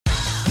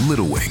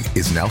Little Wing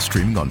is now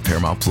streaming on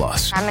Paramount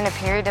Plus. I'm in a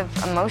period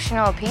of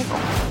emotional upheaval.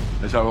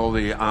 Is that all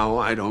the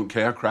I don't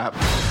care crap?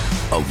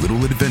 A little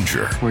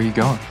adventure. Where are you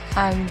going?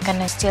 I'm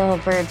gonna steal a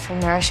bird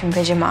from the Russian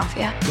pigeon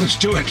mafia. Let's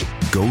do it.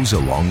 Goes a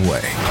long way.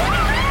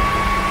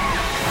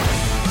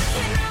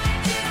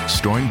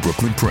 Starring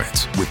Brooklyn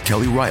Prince with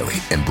Kelly Riley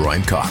and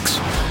Brian Cox.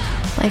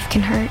 Life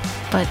can hurt,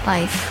 but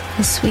life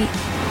is sweet.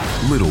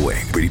 Little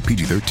Wing, rated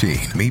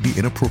PG-13, may be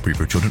inappropriate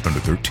for children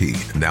under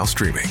 13. Now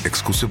streaming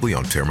exclusively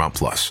on Paramount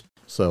Plus.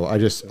 So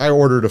I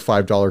ordered a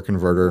 $5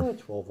 converter.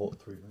 12-volt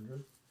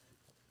 300.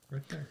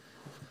 Right there.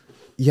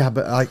 Yeah,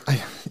 but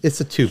it's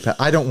a 2-pack.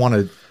 I don't want to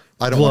risk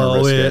it.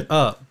 Blow it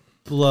up.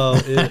 Blow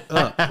it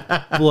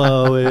up.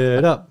 Blow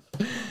it up.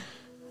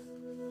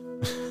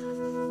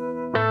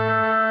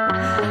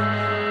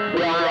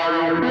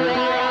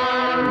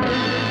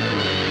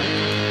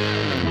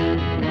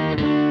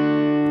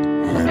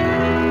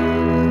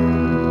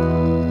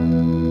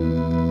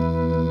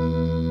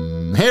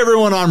 Hey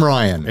everyone, I'm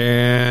Ryan.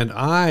 And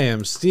I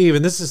am Steve,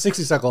 and this is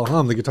 60 Cycle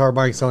Hum, the guitar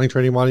buying, selling,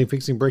 trading, modding,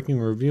 fixing, breaking,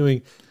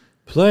 reviewing,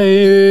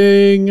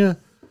 playing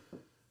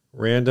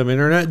random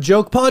internet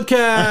joke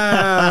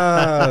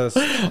podcast.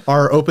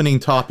 Our opening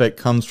topic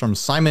comes from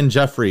Simon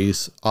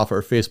Jeffries off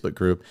our Facebook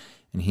group,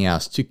 and he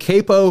asked, to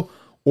capo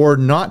or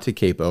not to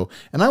capo?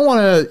 And I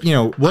want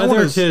to,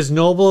 whether 'tis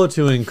noble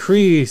to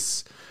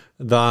increase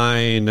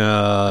thine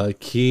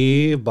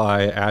key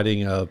by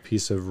adding a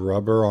piece of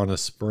rubber on a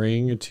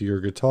spring to your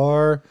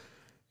guitar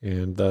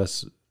and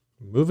thus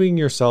moving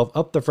yourself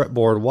up the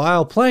fretboard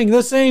while playing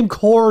the same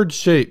chord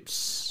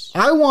shapes.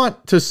 I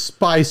want to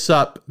spice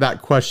up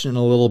that question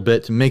a little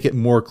bit to make it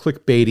more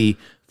clickbaity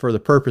for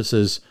the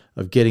purposes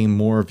of getting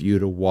more of you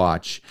to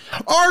watch.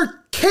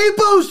 Are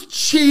capos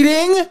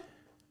cheating,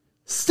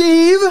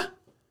 Steve?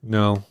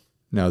 No,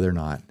 they're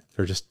not.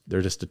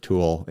 They're just a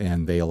tool,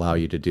 and they allow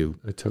you to do.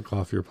 I took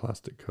off your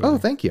plastic coating. Oh,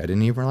 thank you. I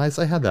didn't even realize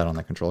I had that on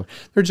that controller.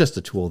 They're just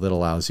a tool that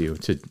allows you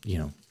to,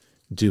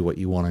 do what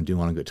you want to do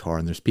on a guitar.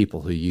 And there's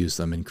people who use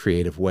them in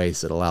creative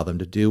ways that allow them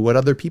to do what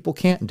other people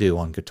can't do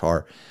on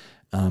guitar.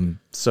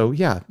 So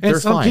yeah, and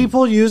they're some fine.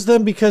 people use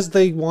them because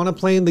they want to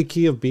play in the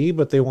key of B,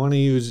 but they want to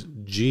use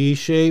G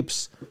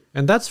shapes,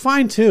 and that's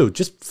fine too.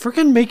 Just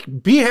freaking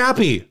be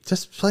happy.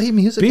 Just play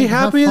music. Be and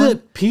have happy fun.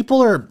 that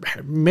people are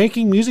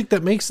making music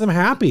that makes them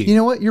happy. You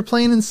know what? You're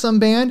playing in some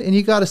band and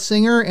you got a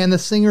singer, and the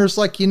singer's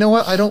like, you know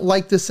what? I don't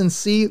like this in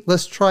C.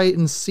 Let's try it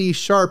in C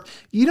sharp.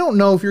 You don't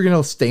know if you're going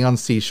to stay on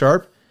C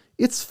sharp.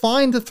 It's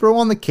fine to throw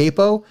on the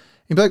capo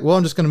and be like, well,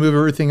 I'm just going to move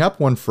everything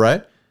up one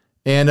fret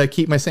and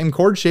keep my same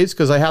chord shapes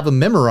because I have them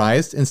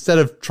memorized, instead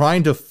of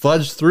trying to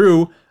fudge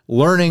through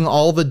learning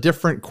all the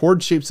different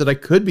chord shapes that I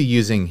could be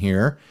using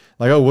here.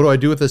 Like, oh, what do I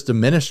do with this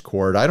diminished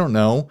chord? I don't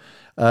know.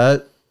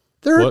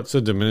 What's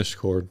a diminished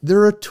chord?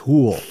 They're a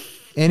tool.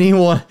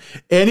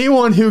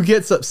 Anyone who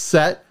gets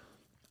upset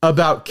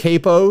about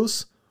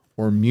capos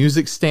or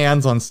music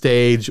stands on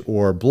stage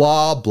or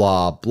blah,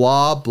 blah,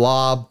 blah,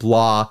 blah,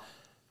 blah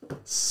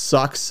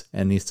sucks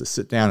and needs to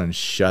sit down and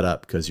shut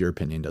up because your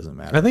opinion doesn't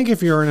matter. I think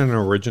if you're in an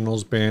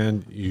originals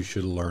band, you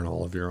should learn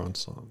all of your own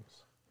songs.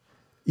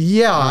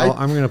 Yeah.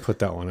 I'm going to put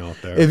that one out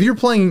there. If you're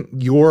playing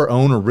your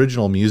own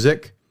original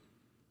music,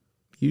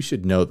 you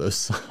should know those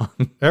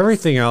songs.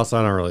 Everything else,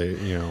 I don't really,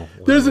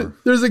 whatever.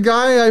 There's a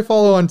guy I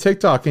follow on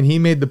TikTok, and he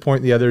made the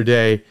point the other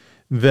day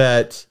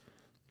that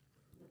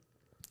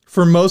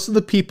for most of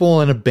the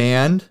people in a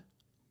band,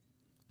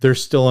 they're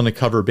still in a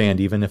cover band,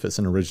 even if it's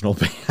an original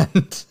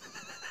band.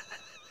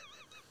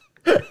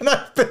 And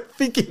I've been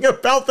thinking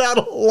about that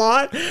a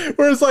lot,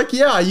 where it's like,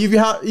 yeah, you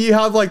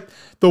have like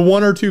the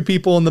one or two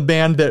people in the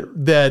band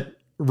that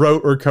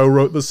wrote or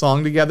co-wrote the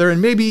song together,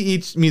 and maybe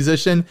each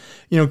musician,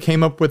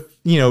 came up with,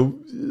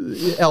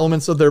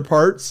 elements of their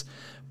parts.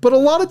 But a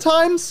lot of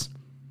times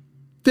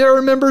there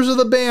are members of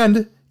the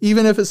band,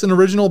 even if it's an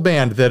original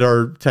band, that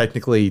are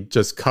technically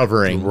just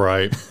covering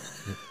right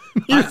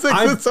music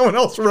that someone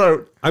else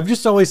wrote. I've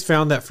just always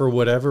found that for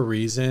whatever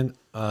reason,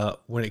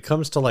 when it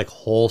comes to like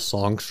whole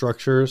song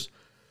structures,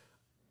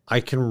 I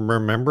can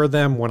remember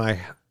them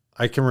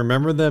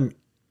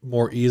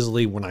more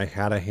easily when I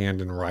had a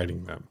hand in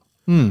writing them.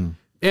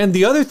 And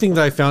the other thing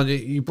that I found,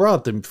 you brought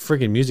up the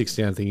freaking music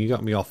stand thing. You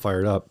got me all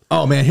fired up.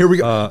 Oh man, here we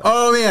go.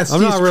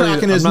 Steve's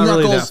cracking his knuckles.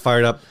 Really that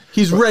fired up.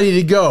 He's ready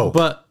to go.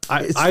 But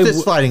it's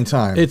fist fighting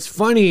time. It's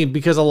funny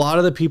because a lot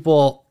of the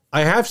people,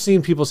 I have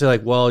seen people say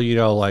like, well, you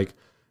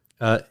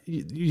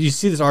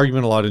see this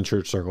argument a lot in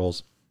church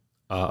circles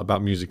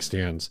about music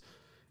stands.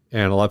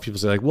 And a lot of people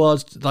say like, well,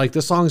 it's like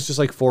this song is just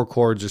like 4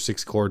 chords or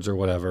 6 chords or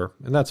whatever.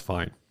 And that's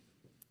fine.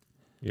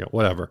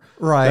 Whatever.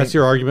 Right. That's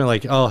your argument.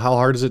 Like, oh, how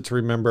hard is it to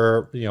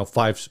remember, 3 or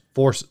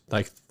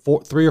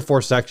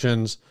 4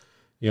 sections,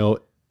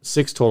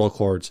 6 total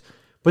chords.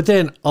 But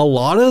then a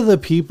lot of the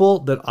people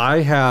that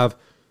I have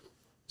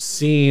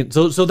seen,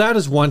 so that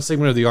is one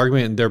segment of the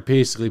argument. And they're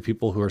basically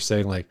people who are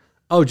saying like,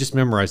 oh, just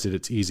memorize it.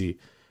 It's easy.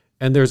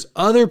 And there's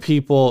other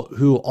people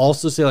who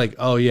also say like,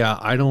 oh yeah,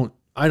 I don't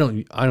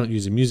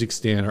use a music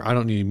stand, or I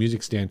don't need a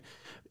music stand.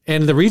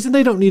 And the reason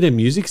they don't need a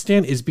music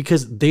stand is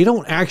because they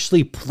don't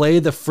actually play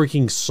the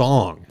freaking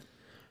song.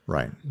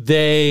 Right.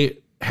 They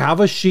have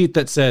a sheet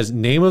that says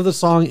name of the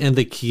song and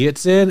the key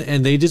it's in,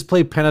 and they just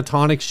play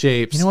pentatonic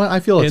shapes. You know what? I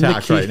feel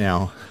attacked right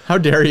now. How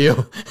dare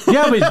you?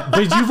 Yeah,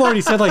 but you've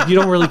already said like you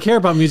don't really care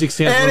about music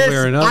stands one way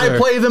or another. I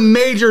play the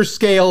major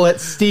scale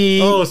at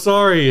Steve. Oh,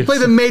 sorry. Play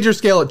the major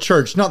scale at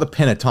church, not the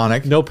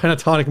pentatonic. No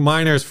pentatonic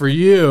minors for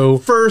you.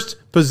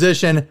 First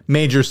position,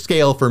 major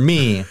scale for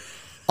me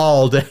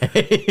all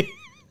day.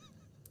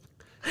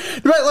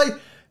 Right, like,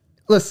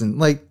 listen,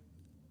 like,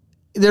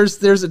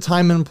 there's a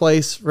time and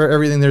place for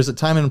everything. There's a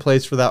time and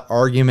place for that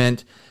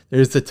argument.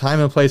 There's a time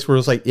and place where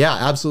it's like, yeah,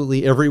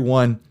 absolutely,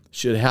 everyone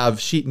should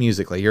have sheet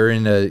music. Like you're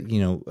in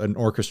an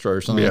orchestra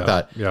or something like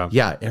that.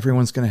 Yeah,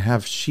 everyone's gonna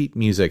have sheet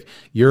music.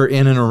 You're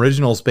in an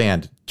originals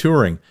band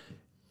touring.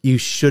 You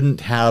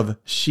shouldn't have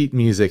sheet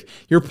music.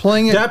 You're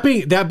playing it.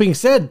 That being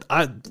said,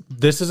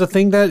 this is a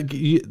thing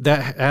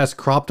that has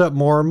cropped up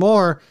more and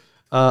more.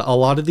 A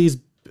lot of these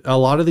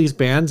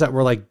bands that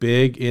were like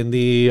big in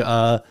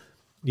the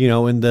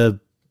in the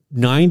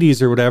 90s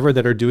or whatever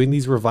that are doing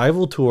these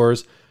revival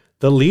tours,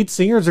 the lead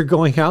singers are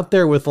going out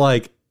there with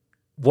like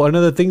one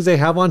of the things they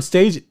have on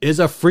stage is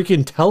a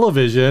freaking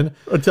television,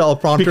 a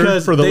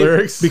teleprompter for the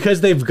lyrics,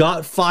 because they've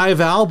got 5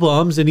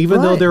 albums, and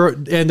even though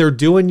they're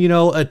doing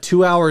a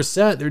 2-hour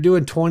set, they're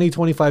doing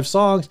 25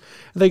 songs,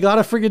 they got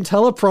a freaking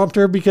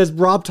teleprompter because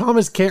Rob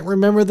Thomas can't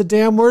remember the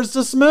damn words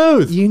to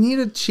Smooth. You need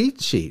a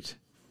cheat sheet.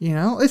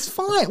 It's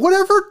fine.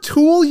 Whatever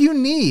tool you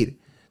need.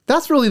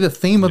 That's really the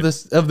theme of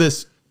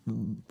this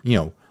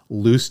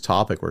loose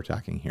topic we're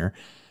talking here.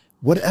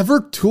 Whatever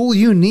tool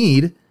you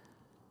need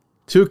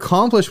to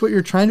accomplish what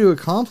you're trying to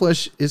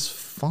accomplish is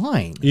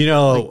fine.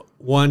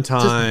 One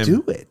time,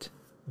 just do it.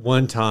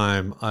 One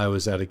time I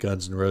was at a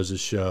Guns N' Roses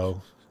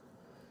show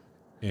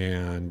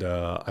and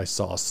I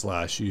saw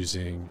Slash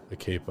using a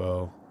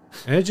capo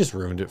and it just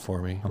ruined it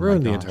for me.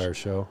 Ruined the entire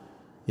show.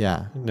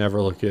 Yeah.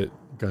 Never look at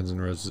Guns N'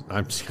 Roses.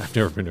 I've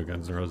never been to a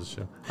Guns N' Roses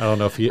show. I don't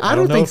know if I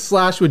don't think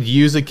Slash would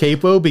use a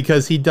capo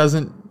because he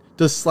doesn't.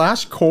 Does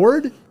Slash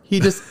chord? He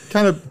just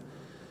kind of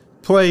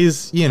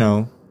plays,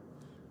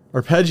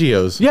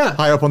 arpeggios. Yeah,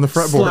 high up on the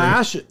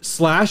fretboard.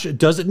 Slash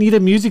doesn't need a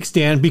music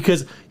stand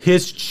because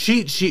his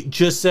cheat sheet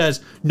just says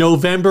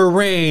November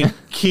Rain,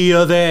 key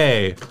of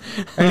A,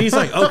 and he's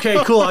like,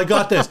 okay, cool, I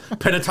got this.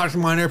 Pentatonic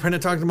minor.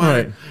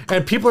 Right.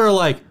 And people are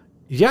like,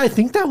 yeah, I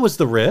think that was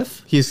the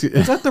riff. Is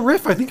that the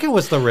riff? I think it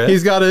was the riff.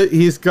 He's got a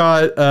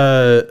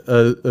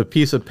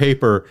piece of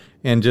paper,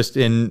 and just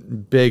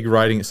in big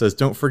writing it says,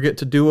 "Don't forget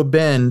to do a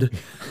bend."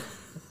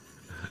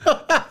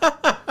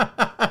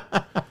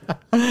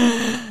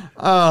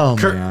 Oh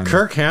man!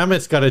 Kirk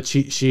Hammett's got a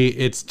cheat sheet.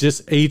 It's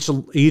just each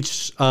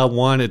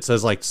one. It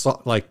says like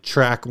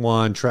track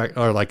 1,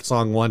 or like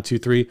song 1, 2,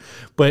 3,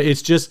 but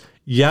it's just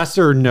yes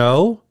or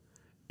no,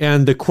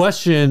 and the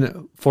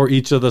question for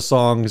each of the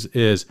songs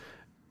is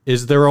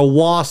there a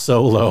wah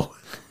solo?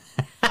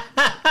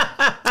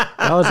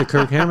 That was a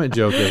Kirk Hammett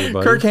joke,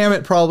 everybody. Kirk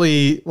Hammett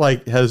probably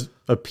has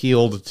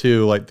appealed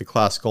to the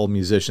Classical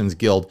Musicians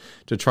Guild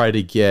to try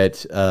to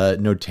get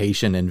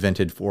notation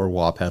invented for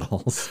wah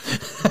pedals.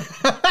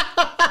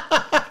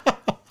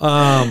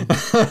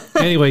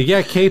 Anyway,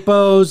 yeah,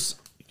 capos.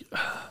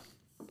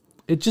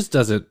 It just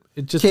doesn't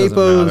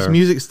matter.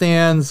 Music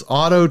stands,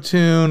 auto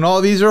tune. All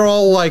these are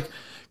all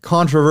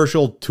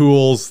controversial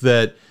tools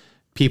that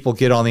people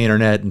get on the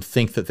internet and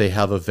think that they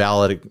have a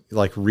valid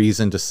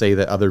reason to say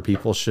that other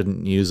people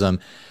shouldn't use them.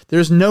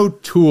 There's no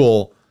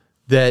tool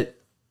that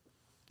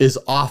is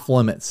off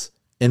limits,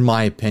 in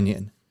my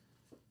opinion.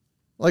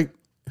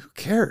 Who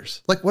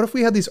cares? What if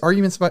we had these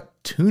arguments about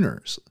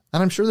tuners?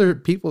 And I'm sure there are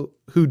people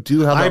who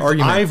do have that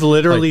argument. I've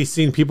literally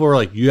seen people who are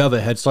like, you have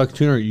a headstock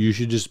tuner, you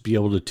should just be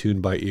able to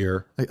tune by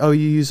ear. Oh,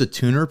 you use a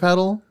tuner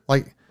pedal?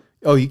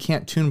 Oh, you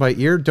can't tune by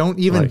ear? Don't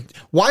even...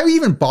 Why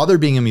even bother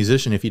being a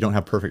musician if you don't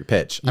have perfect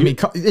pitch? I mean,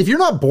 if you're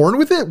not born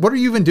with it, what are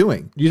you even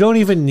doing? You don't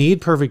even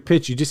need perfect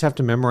pitch. You just have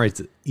to memorize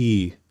the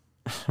E.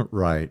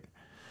 Right.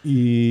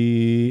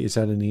 E. Is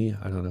that an E?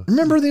 I don't know.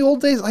 Remember the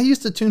old days? I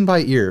used to tune by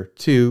ear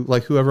to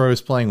whoever I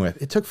was playing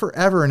with. It took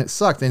forever and it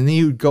sucked. And then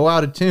you'd go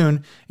out of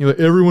tune. You're like,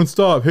 everyone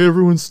stop. Hey,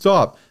 everyone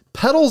stop.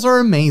 Pedals are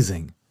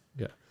amazing.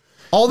 Yeah.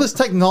 All this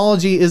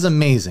technology is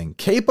amazing.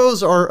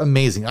 Capos are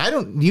amazing. I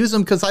don't use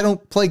them because I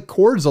don't play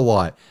chords a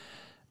lot.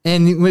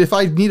 And if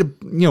I need to,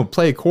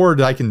 play a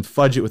chord, I can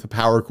fudge it with a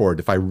power chord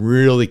if I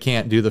really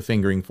can't do the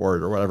fingering for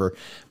it or whatever.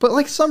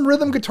 But some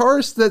rhythm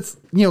guitarist that's,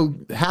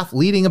 half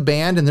leading a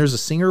band and there's a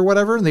singer or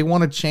whatever, and they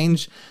want to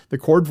change the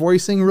chord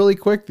voicing really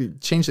quick,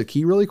 change the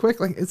key really quick.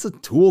 It's a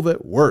tool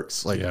that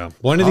works.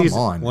 One of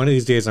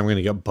these days I'm going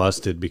to get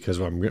busted because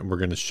we're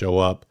going to show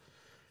up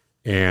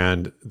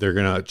and they're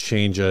going to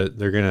change a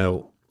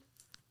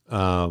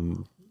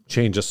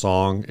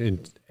song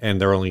and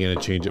they're only going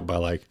to change it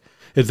by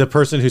if the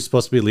person who's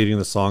supposed to be leading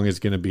the song is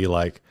going to be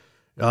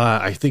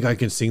I think I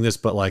can sing this,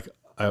 but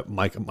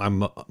my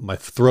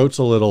throat's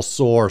a little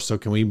sore. So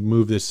can we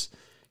move this?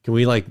 Can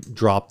we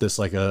drop this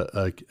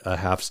a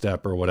half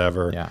step or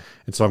whatever? Yeah.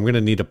 And so I'm going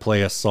to need to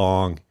play a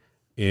song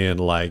in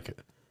like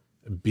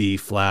B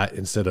flat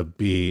instead of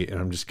B, and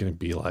I'm just gonna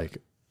be like,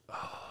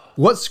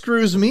 What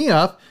screws me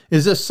up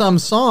is if some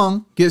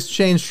song gets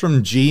changed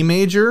from G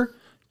major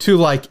to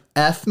like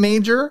F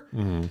major.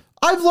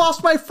 I've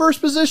lost my first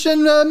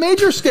position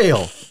major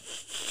scale.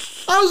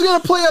 I was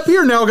going to play up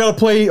here. Now I got to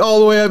play all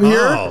the way up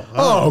here.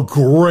 Oh,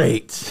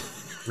 great.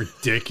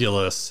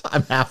 ridiculous.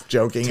 I'm half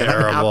joking.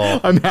 Terrible.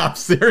 I'm half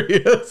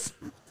serious.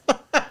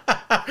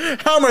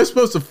 How am I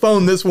supposed to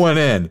phone this one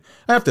in?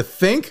 I have to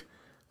think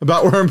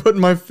about where I'm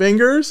putting my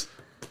fingers.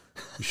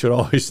 You should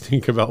always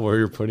think about where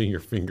you're putting your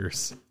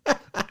fingers.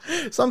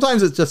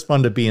 Sometimes it's just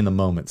fun to be in the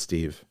moment,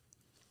 Steve.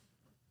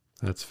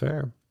 That's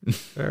fair.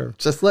 Fair.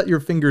 Just let your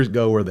fingers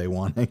go where they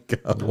want to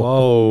go.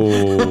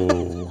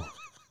 Whoa.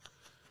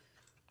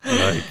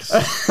 Yikes.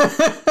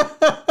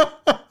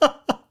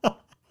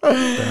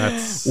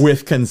 That's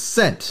With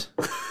consent.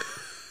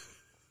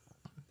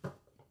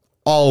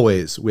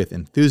 Always with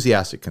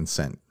enthusiastic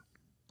consent.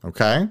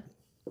 Okay?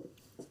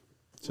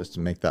 Just to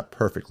make that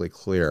perfectly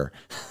clear.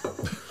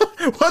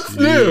 What's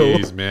new?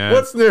 Man.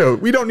 What's new?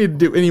 We don't need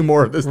to do any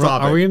more of this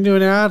topic. Are we going to do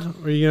an ad?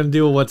 Or are you going to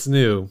do what's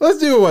new? Let's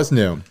do what's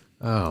new.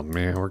 Oh,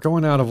 man. We're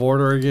going out of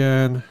order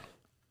again.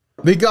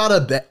 We got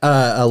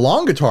a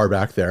long guitar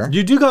back there.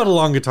 You do got a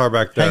long guitar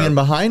back there. Hanging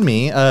behind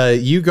me.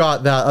 You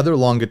got that other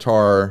long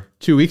guitar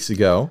 2 weeks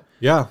ago.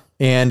 Yeah.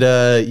 And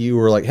you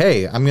were like,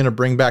 hey, I'm going to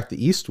bring back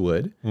the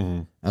Eastwood.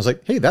 I was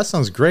like, hey, that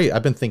sounds great.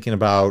 I've been thinking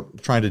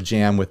about trying to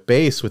jam with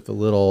bass with the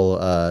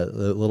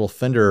little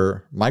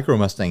Fender Micro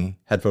Mustang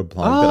headphone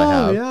plug that I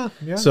have.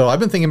 Yeah. So I've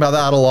been thinking about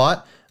that a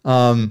lot.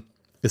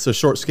 It's a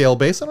short scale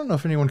bass. I don't know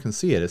if anyone can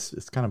see it.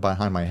 It's kind of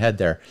behind my head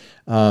there.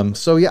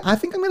 So yeah, I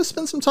think I'm going to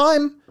spend some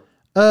time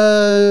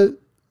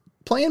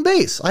playing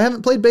bass. I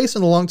haven't played bass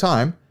in a long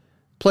time.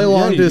 Play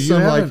along to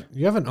some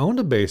you haven't owned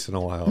a bass in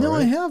a while. No,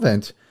 right? I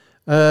haven't.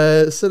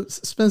 So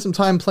spend some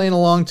time playing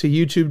along to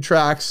YouTube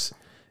tracks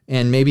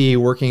and maybe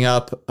working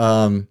up,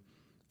 a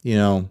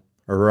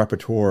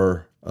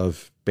repertoire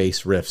of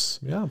bass riffs.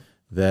 Yeah.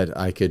 That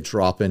I could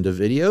drop into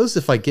videos.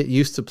 If I get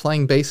used to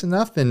playing bass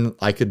enough, then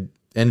I could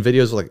end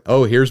videos like,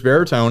 oh, here's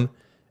baritone,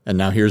 and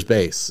now here's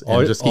bass,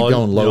 and just keep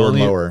going lower and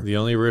lower. The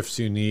only riffs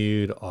you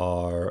need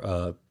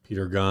are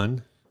Peter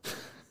Gunn.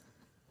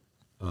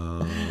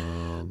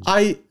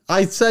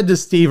 I said to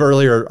Steve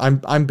earlier,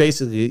 I'm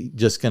basically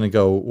just gonna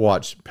go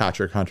watch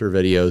Patrick Hunter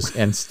videos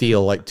and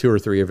steal like 2 or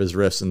 3 of his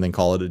riffs and then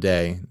call it a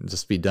day and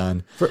just be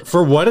done.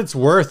 For what it's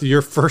worth,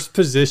 your first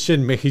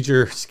position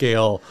major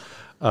scale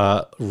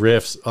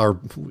riffs are,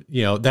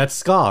 that's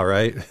ska,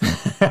 right?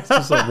 It's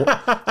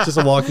just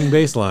a walking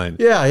bass line.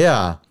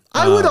 Yeah.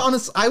 I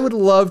would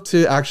love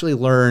to actually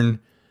learn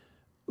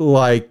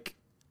like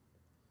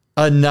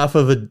enough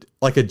of a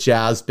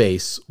jazz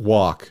bass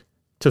walk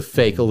to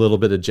fake a little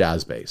bit of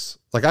jazz bass.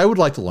 Like I would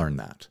like to learn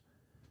that.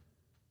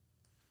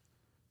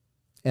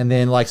 And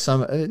then like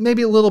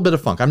maybe a little bit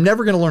of funk. I'm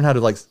never going to learn how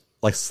to like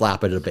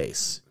slap at a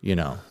bass,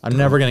 I'm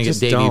never going to get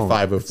Davey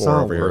 504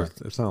 over here.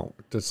 It's not.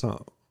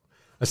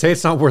 I say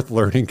it's not worth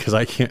learning because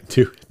I can't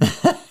do it.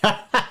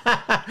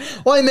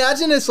 Well, I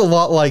imagine it's a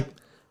lot like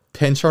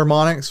pinch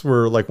harmonics,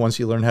 where like once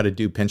you learn how to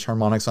do pinch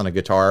harmonics on a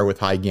guitar with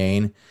high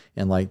gain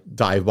and like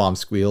dive bomb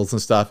squeals and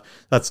stuff,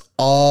 that's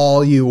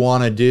all you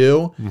want to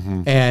do.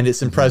 And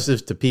it's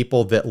impressive to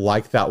people that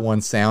like that one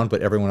sound,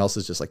 but everyone else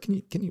is just like,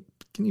 can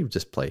you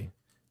just play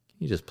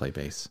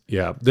bass?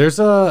 Yeah. There's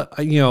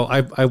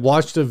I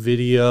watched a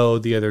video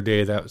the other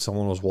day that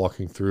someone was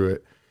walking through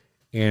it,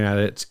 and at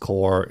its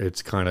core,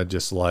 it's kind of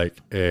just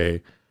like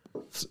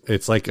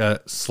it's like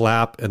a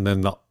slap and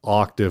then the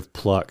octave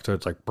pluck. So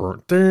it's like,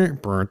 burnt there,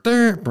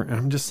 and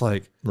I'm just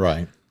like,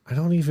 right.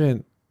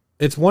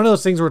 It's one of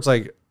those things where it's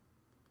like,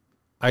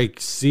 I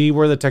see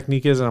where the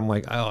technique is and I'm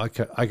like, oh,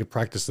 I could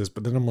practice this.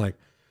 But then I'm like,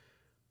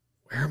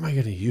 where am I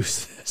going to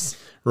use this?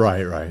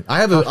 Right. I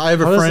have a how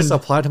friend. Does this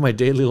apply to my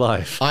daily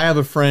life? I have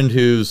a friend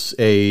who's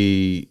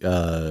a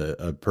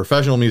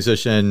professional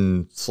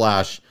musician /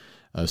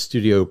 a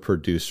studio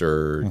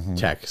producer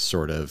tech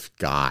sort of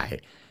guy.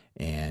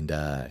 And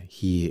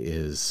he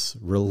is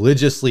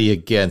religiously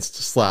against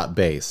slap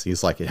bass.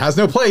 He's like, it has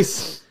no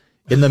place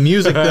in the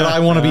music that I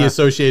want to be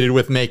associated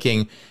with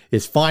making.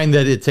 It's fine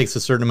that it takes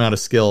a certain amount of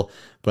skill,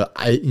 but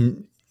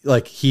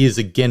he is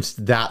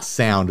against that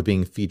sound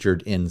being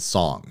featured in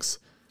songs.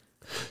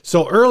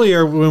 So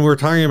earlier when we were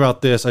talking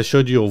about this, I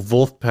showed you a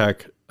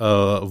Wolfpack's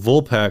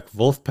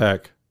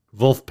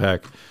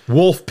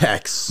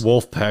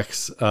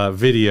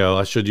video.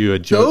 I showed you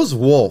those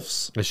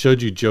wolves. I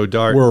showed you Joe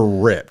Dart were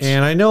ripped,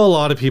 and I know a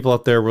lot of people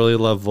out there really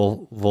love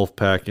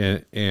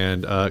Wolfpack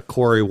and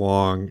Corey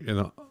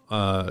Wong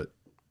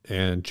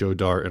and Joe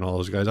Dart and all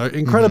those guys are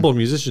incredible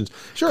musicians.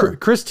 Sure,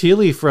 Chris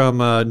Thiele from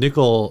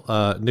Nickel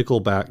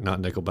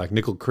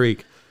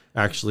Creek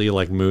actually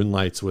like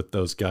moonlights with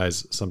those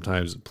guys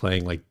sometimes,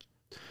 playing like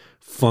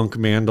funk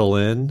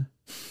mandolin.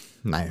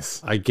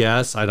 Nice, I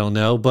guess. I don't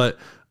know, but.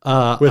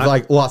 With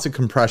like lots of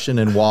compression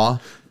and wah.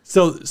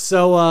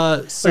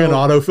 Like an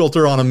auto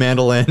filter on a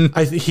mandolin.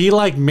 He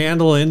like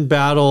mandolin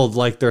battled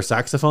like their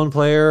saxophone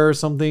player or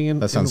something.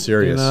 That sounds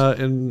serious.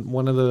 In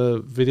one of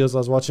the videos I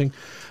was watching.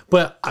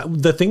 But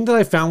the thing that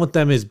I found with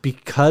them is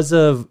because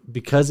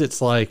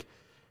it's like,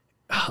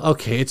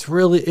 okay, it's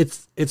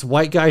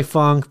white guy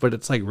funk, but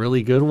it's like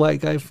really good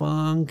white guy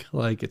funk.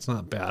 Like it's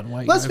not bad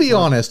white guy Let's be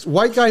funk. honest.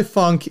 White guy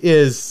funk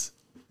is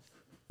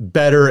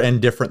better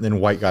and different than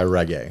white guy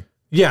reggae.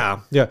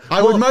 Yeah.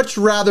 I would much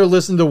rather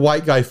listen to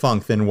white guy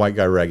funk than white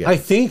guy reggae. I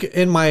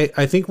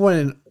think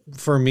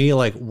for me,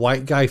 like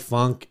white guy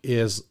funk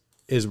is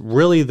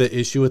really the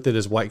issue with it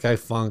is white guy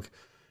funk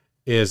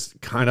is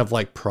kind of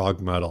like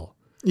prog metal.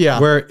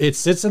 Yeah. Where it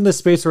sits in the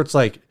space where it's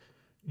like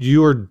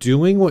you are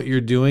doing what you're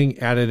doing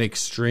at an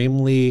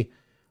extremely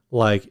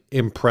like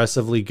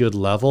impressively good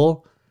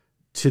level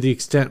to the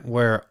extent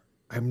where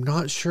I'm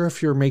not sure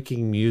if you're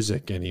making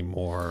music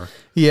anymore.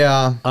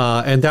 Yeah.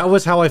 And that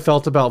was how I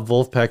felt about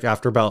Wolfpack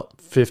after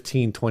about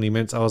 15, 20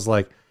 minutes. I was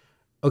like,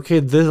 okay,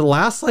 the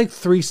last like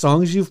 3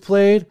 songs you've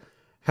played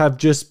have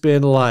just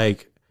been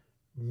like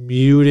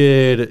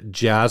muted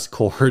jazz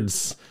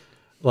chords,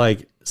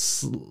 like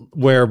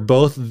where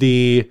both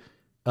the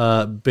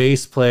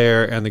bass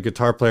player and the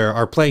guitar player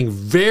are playing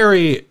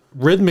very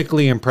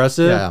rhythmically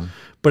impressive. Yeah.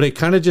 But it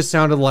kind of just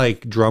sounded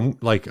like drum,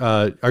 like,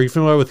 are you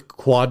familiar with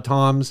quad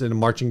toms in a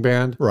marching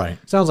band? Right.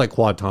 Sounds like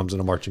quad toms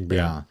in a marching band.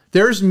 Yeah.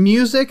 There's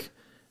music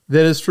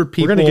that is for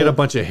people. We're going to get a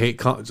bunch of hate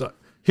comments.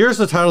 Here's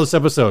the title of this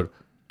episode.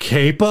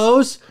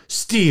 Capos?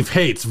 Steve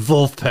hates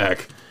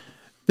Wolfpack.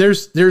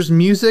 There's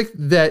music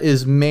that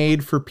is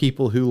made for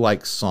people who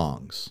like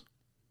songs.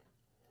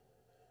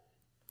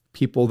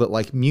 People that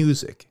like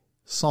music.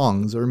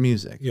 Songs are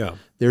music. Yeah.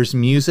 There's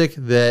music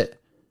that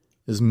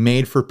is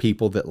made for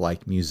people that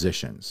like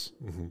musicians.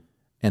 Mm-hmm.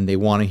 And they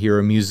want to hear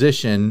a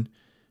musician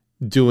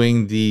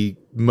doing the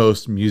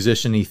most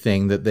musician-y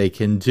thing that they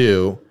can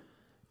do.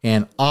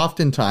 And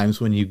oftentimes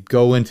when you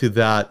go into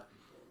that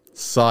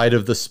side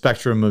of the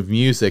spectrum of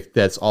music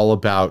that's all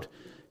about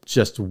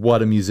just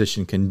what a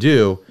musician can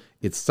do,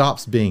 it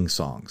stops being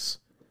songs.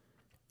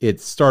 It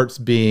starts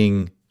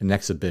being an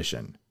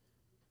exhibition,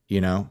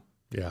 you know?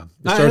 Yeah.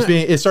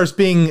 It starts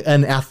being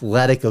an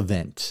athletic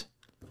event.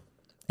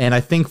 And I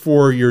think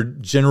for your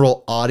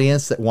general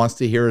audience that wants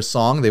to hear a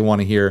song, they want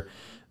to hear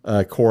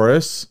a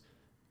chorus,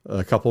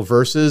 a couple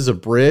verses, a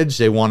bridge.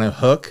 They want a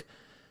hook.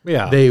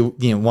 Yeah. They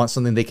want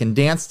something they can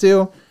dance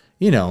to.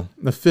 You know,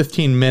 the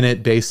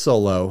 15-minute bass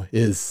solo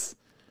is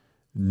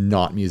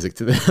not music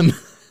to them.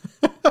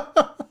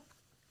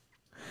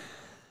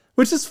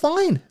 Which is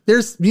fine.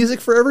 There's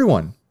music for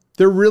everyone.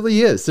 There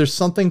really is. There's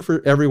something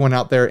for everyone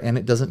out there, and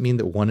it doesn't mean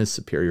that one is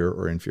superior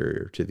or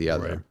inferior to the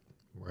other.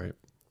 Right.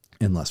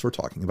 Unless we're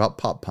talking about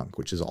pop punk,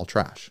 which is all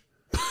trash.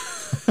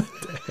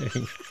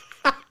 Dang.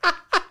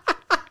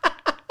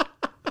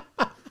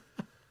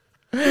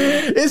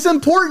 It's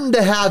important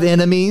to have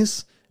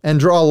enemies and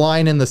draw a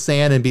line in the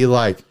sand and be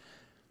like,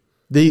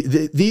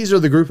 these are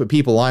the group of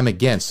people I'm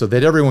against, so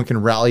that everyone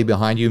can rally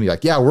behind you and be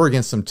like, yeah, we're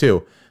against them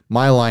too.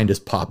 My line is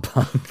pop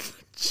punk.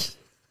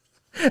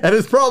 And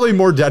it's probably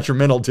more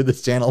detrimental to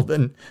this channel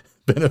than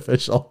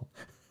beneficial.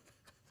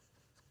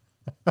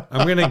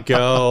 I'm gonna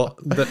go.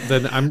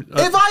 Then I'm.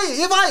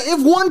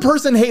 If one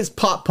person hates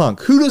pop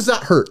punk, who does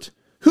that hurt?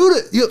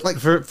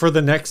 For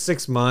the next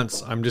 6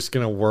 months, I'm just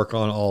gonna work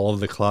on all of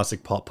the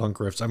classic pop punk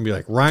riffs. I'm gonna be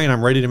like, Ryan,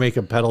 I'm ready to make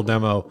a pedal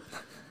demo.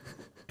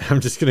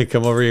 I'm just gonna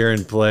come over here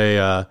and play.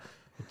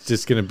 It's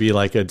just gonna be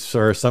like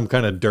some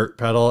kind of dirt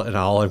pedal, and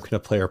all I'm gonna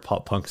play are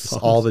pop punk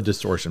songs. All the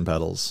distortion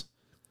pedals.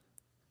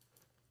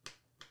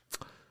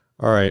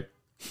 All right,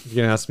 you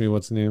gonna ask me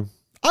what's new?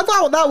 I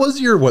thought that was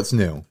your what's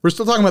new. We're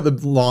still talking about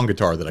the long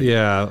guitar that I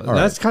got.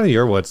 That's kind of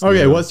your what's new.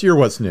 Okay, what's your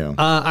what's new?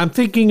 I'm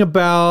thinking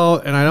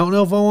about, and I don't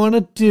know if I want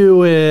to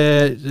do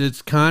it.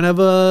 It's kind of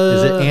a.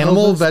 Is it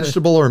animal,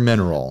 vegetable, or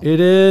mineral? It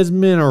is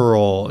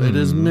mineral. It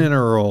is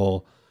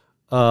mineral.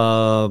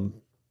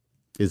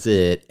 Is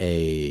it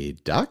a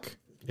duck?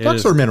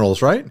 Ducks are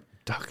minerals, right?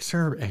 Ducks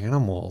are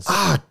animals.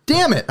 Ah,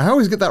 damn it. I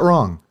always get that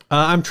wrong.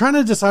 I'm trying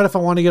to decide if I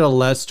want to get a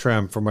Les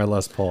trim for my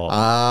Les Paul.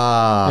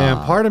 And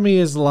part of me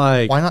is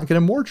like, why not get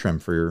a more trim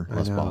for your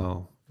Les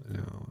Paul?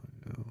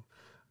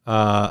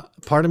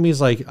 Part of me is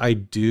like, I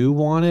do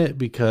want it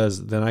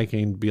because then I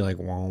can be like,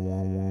 wah,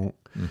 wah,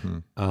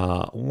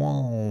 wah.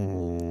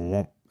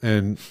 Wah.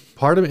 And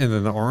part of it, and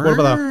then the orange. What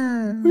about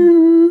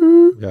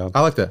that? Yeah,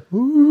 I like that.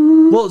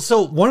 Well,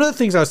 so one of the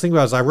things I was thinking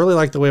about is I really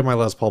like the way my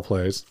Les Paul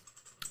plays,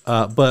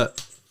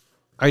 but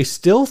I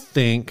still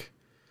think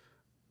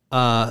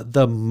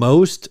the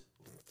most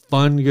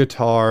fun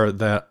guitar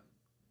that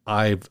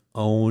I've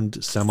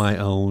owned,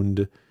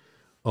 semi-owned,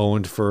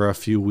 owned for a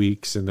few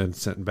weeks and then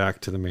sent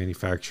back to the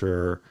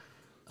manufacturer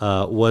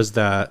was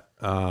that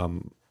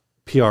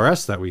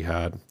PRS that we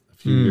had a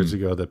few years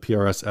ago, the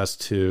PRS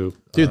S2.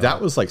 Dude,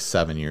 that was like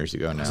 7 years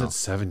ago now. Was it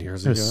 7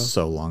 years It ago? was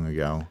so long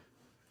ago.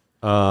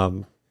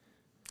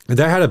 And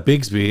that had a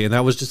Bigsby, and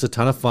that was just a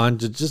ton of fun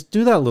to just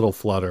do that little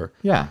flutter.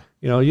 Yeah.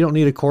 You know, you don't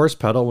need a chorus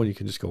pedal when you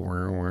can just go,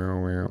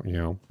 you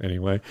know,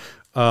 anyway.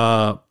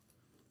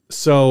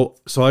 so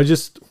I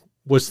just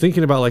was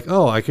thinking about like,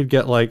 oh, I could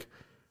get like,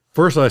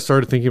 first I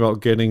started thinking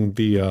about getting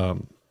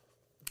the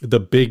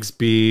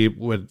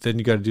Bigsby. Then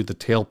you got to do the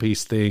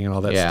tailpiece thing and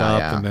all that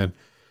stuff, and then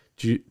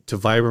to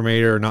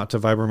vibramate or not to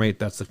vibramate,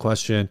 that's the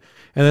question.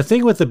 And the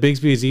thing with the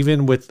Bigsby is,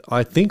 even with,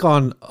 I think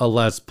on a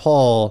Les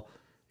Paul,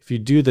 if you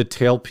do the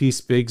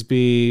tailpiece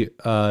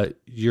Bigsby,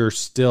 you're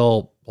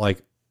still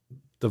like,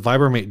 the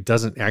vibramate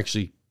doesn't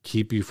actually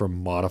keep you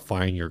from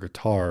modifying your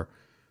guitar,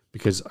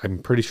 because I'm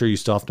pretty sure you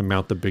still have to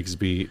mount the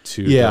Bigsby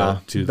to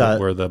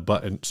where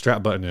the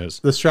strap button is.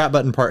 The strap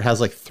button part has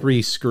like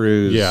 3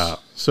 screws. Yeah.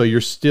 So you're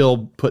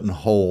still putting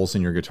holes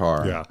in your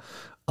guitar. Yeah.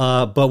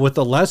 But with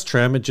the Les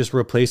trim, it just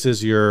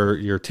replaces your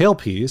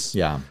tailpiece.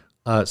 Yeah.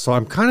 So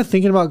I'm kind of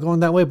thinking about going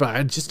that way, but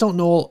I just don't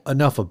know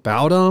enough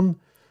about them.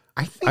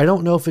 I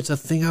don't know if it's a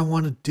thing I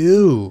want to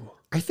do.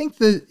 I think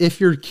that if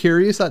you're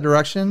curious that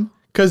direction,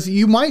 because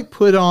you might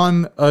put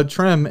on a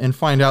trim and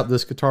find out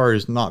this guitar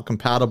is not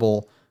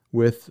compatible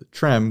with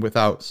trim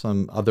without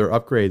some other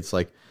upgrades,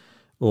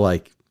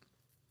 like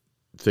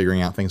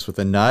figuring out things with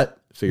the nut,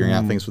 figuring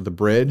out things with the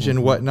bridge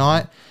and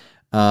whatnot.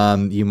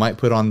 You might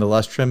put on the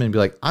Les trim and be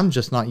like, I'm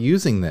just not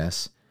using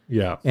this.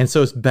 Yeah. And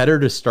so it's better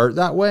to start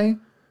that way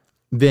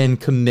than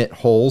commit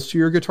holes to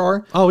your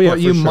guitar. Oh, yeah.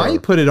 But you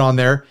might put it on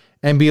there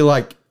and be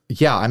like,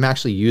 yeah, I'm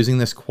actually using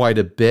this quite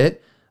a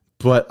bit,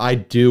 but I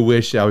do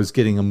wish I was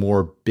getting a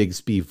more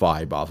Bigsby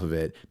vibe off of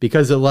it,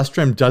 because the Les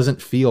trim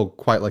doesn't feel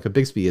quite like a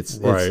Bigsby. It's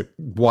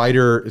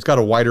wider. It's got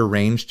a wider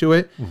range to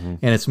it, and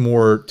it's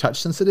more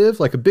touch sensitive.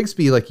 Like a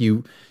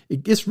Bigsby,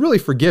 it's really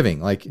forgiving.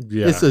 Like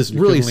it's this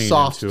really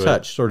soft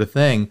touch sort of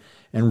thing,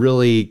 and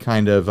really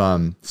kind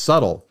of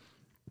subtle.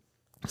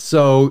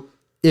 So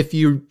if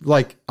you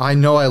like, I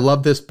know I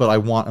love this, but I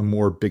want a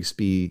more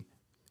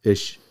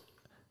Bigsby-ish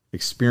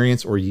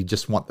experience, or you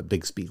just want the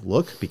Bigsby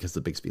look, because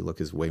the Bigsby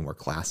look is way more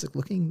classic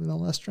looking than the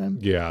Les trim.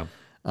 Yeah.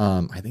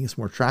 I think it's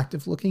more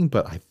attractive looking,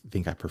 but I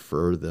think I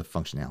prefer the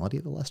functionality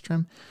of the Les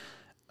trim.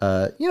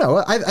 I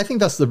think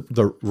that's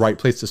the right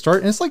place to start.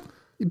 And it's like,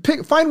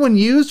 find one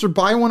used or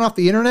buy one off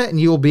the internet, and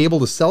you'll be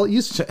able to sell it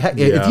used.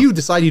 If you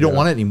decide you don't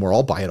want it anymore,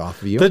 I'll buy it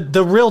off of you.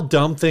 The real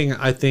dumb thing,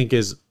 I think,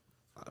 is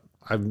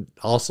I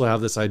also have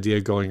this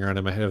idea going around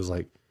in my head. I was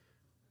like,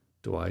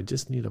 do I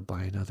just need to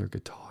buy another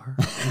guitar?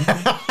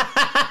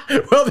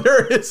 Well,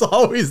 there is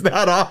always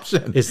that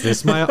option. Is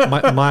this my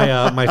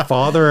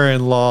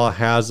father-in-law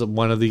has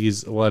one of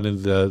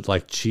the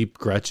like cheap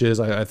Gretches.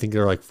 I think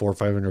they're like $400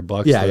 or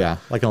 $500. Yeah,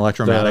 like an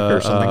Electromatic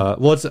or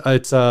something. Well, it's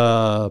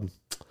I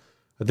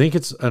think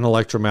it's an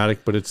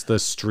Electromatic, but it's the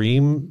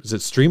Stream. Is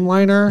it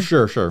Streamliner?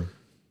 Sure.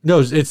 No,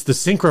 it's the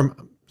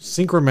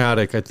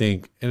Synchromatic, I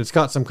think, and it's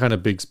got some kind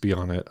of Bigsby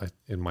on it.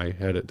 In my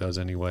head, it does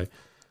anyway.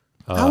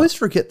 I always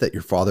forget that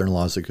your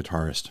father-in-law is a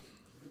guitarist.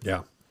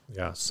 Yeah.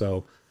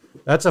 So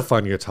that's a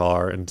fun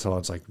guitar, and so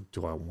it's like,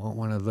 do I want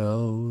one of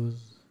those?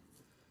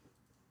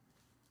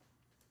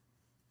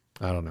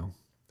 I don't know.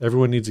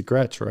 Everyone needs a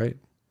Gretsch, right?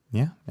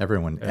 Yeah,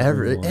 everyone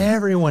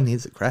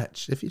needs a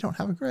Gretsch. If you don't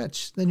have a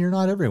Gretsch, then you're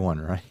not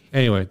everyone, right?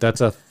 Anyway, that's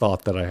a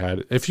thought that I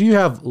had. If you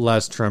have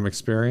less trim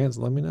experience,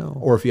 let me know.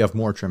 Or if you have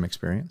more trim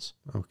experience.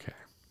 Okay.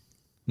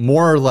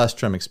 More or less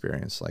trim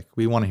experience. Like,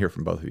 we want to hear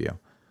from both of you.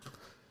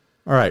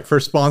 All right,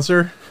 first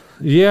sponsor.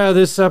 Yeah,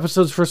 this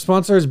episode's first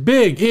sponsor is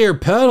Big Ear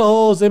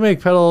Pedals. They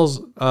make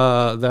pedals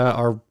that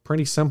are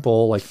pretty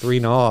simple, like 3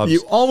 knobs.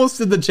 You almost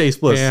did the Chase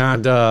Bliss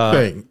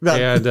thing.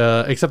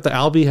 Except the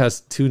Albee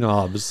has 2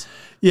 knobs.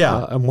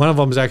 Yeah. And one of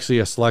them is actually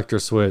a selector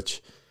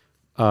switch.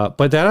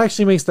 But that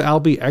actually makes the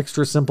Albee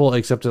extra simple,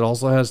 except it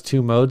also has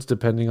 2 modes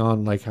depending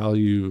on like how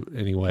you,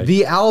 anyway.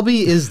 The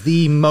Albee is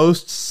the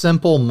most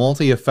simple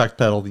multi-effect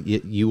pedal that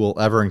you will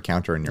ever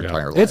encounter in your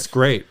entire life. It's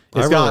great.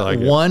 It's got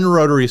one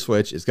rotary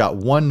switch, it's got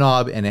 1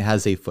 knob, and it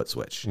has a foot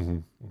switch.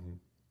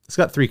 It's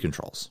got 3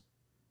 controls,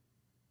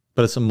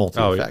 but it's a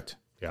multi-effect.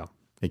 Yeah.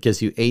 It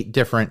gives you 8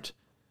 different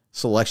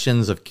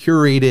selections of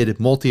curated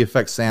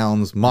multi-effect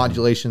sounds,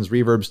 modulations,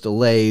 reverbs,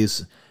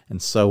 delays,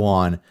 and so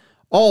on,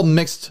 all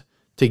mixed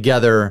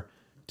together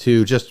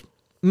to just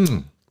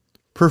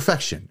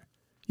perfection.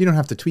 You don't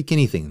have to tweak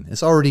anything.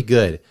 It's already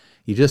good.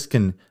 You just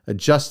can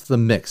adjust the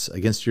mix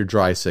against your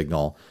dry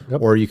signal,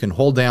 or you can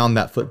hold down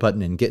that foot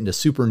button and get into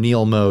super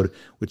Neil mode,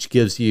 which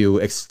gives you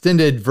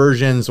extended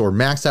versions or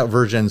maxed out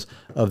versions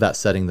of that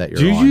setting that you're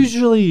on. Do you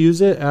usually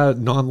use it at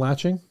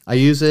non-latching? I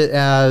use it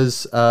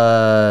as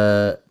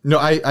I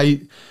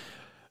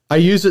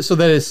use it so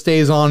that it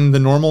stays on the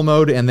normal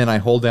mode, and then I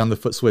hold down the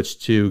foot switch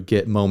to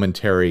get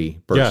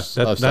momentary bursts.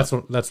 Yeah, that's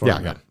what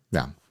I got.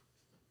 Yeah.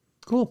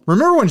 Cool.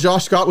 Remember when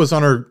Josh Scott was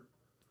on our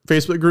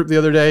Facebook group the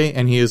other day,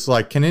 and he was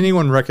like, "Can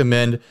anyone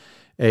recommend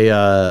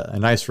a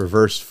nice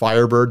reverse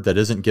Firebird that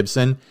isn't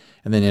Gibson?"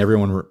 And then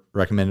everyone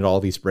recommended all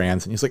these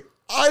brands, and he's like,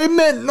 "I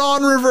meant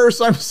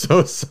non-reverse. I'm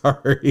so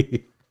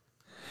sorry."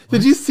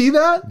 Did you see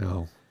that?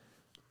 No.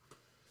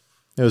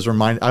 I was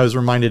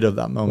reminded of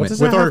that moment. What does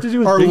that have to do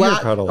with bigger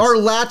pedals? Our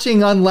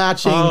latching,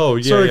 unlatching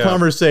sort of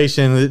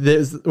conversation. That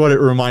is what it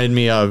reminded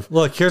me of.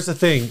 Look, here's the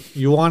thing.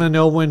 You want to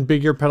know when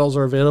Big Ear pedals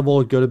are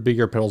available? Go to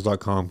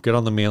bigearpedals.com. Get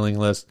on the mailing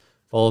list.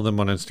 follow them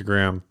on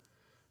Instagram,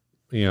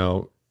 you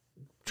know,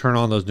 turn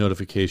on those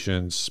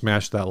notifications,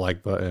 smash that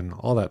like button,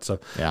 all that stuff.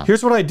 Yeah.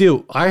 Here's what I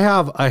do. I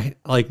have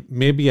like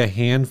maybe a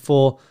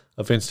handful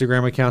of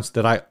Instagram accounts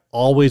that I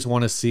always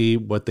want to see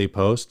what they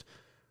post.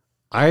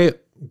 I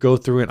go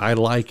through and I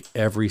like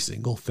every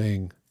single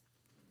thing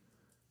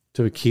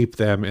to keep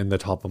them in the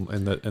top of top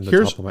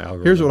of my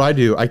algorithm. Here's what I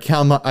do. I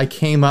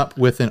came up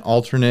with an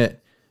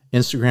alternate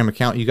Instagram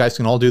account. You guys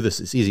can all do this.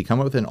 It's easy. Come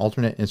up with an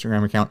alternate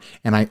Instagram account,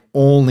 and I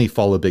only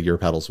follow Big Ear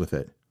Pedals with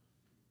it.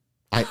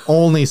 I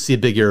only see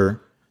Big Ear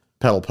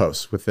Pedal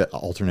posts with the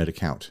alternate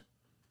account.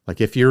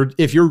 Like if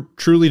you're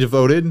truly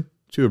devoted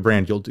to a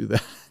brand, you'll do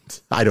that.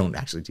 I don't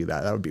actually do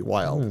that. That would be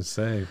wild. I was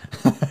gonna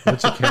say,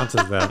 which accounts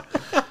is that?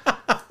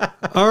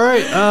 All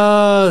right.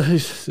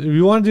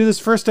 You want to do this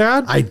first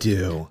ad? I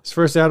do. This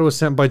first ad was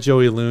sent by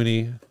Joey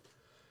Looney.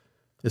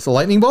 It's a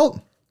lightning bolt.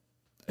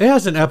 It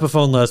has an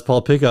Epiphone Les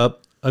Paul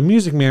pickup, a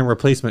Music Man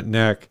replacement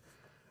neck,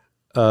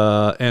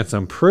 and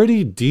some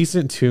pretty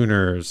decent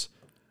tuners.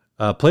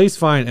 Plays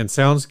fine and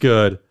sounds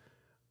good.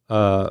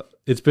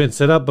 It's been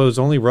set up, but was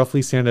only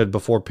roughly sanded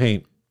before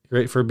paint.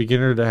 Great for a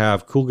beginner to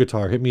have. Cool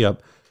guitar. Hit me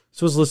up.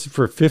 This was listed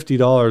for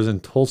 $50 in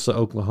Tulsa,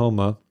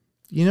 Oklahoma.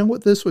 You know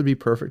what this would be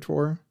perfect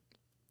for?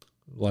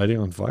 Lighting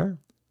on fire?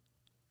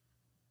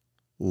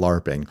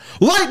 LARPing.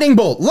 Lightning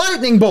bolt!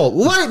 Lightning bolt!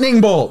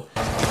 Lightning bolt!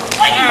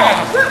 Lightning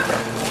bolt!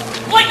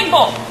 Lightning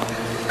bolt!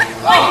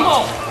 Lightning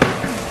bolt!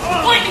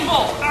 Lightning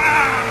bolt!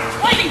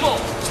 Lightning bolt!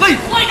 Sleep!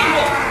 Lightning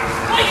bolt!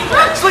 Lightning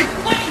bolt! Sleep!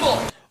 Lightning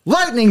bolt!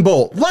 Lightning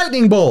bolt!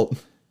 Lightning bolt!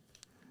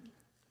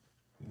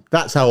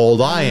 That's how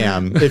old I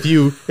am. If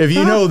you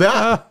know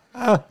that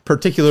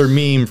particular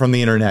meme from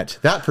the internet,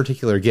 that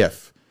particular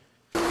GIF,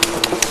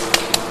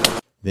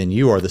 then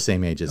you are the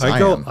same age as I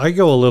am. I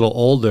go a little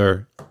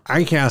older.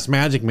 I cast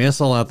magic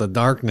missile out the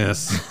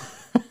darkness.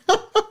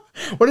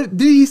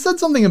 He said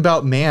something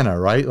about mana,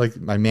 right? Like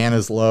my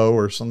mana's low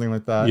or something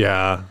like that.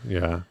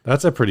 Yeah.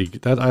 That's a pretty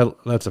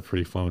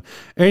fun one.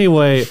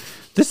 Anyway,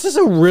 this is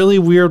a really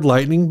weird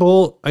lightning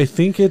bolt. I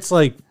think it's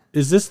like,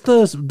 is this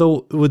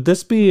would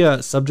this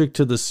be subject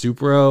to the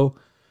Supro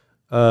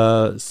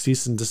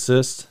cease and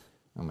desist?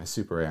 Oh, my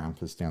Super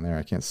amp is down there.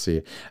 I can't see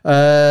it.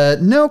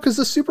 No, because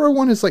the Super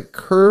one is like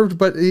curved,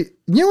 but you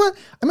know what?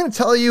 I'm going to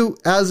tell you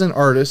as an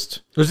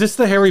artist. Was this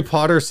the Harry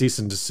Potter cease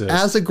and desist?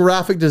 As a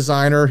graphic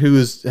designer who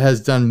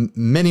has done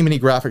many, many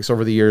graphics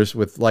over the years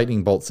with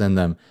lightning bolts in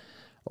them,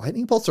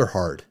 lightning bolts are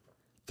hard.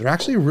 They're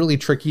actually really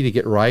tricky to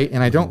get right.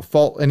 And I don't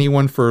fault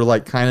anyone for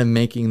like kind of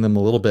making them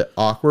a little bit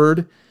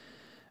awkward.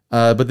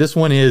 But this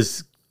one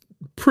is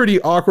pretty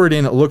awkward,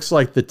 and it looks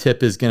like the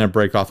tip is going to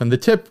break off, and the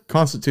tip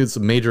constitutes a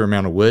major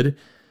amount of wood.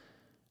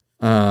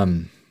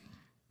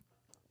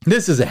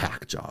 This is a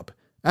hack job.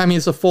 I mean,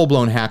 it's a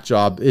full-blown hack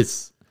job.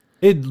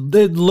 It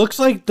looks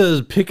like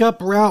the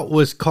pickup route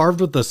was carved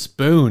with a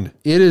spoon.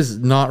 It is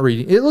not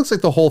reading. It looks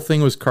like the whole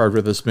thing was carved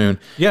with a spoon.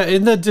 Yeah,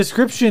 in the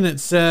description it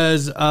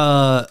says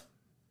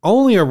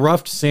only a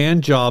rough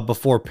sand job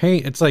before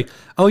paint. It's like,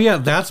 oh yeah,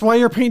 that's why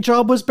your paint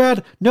job was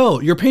bad? No,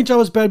 your paint job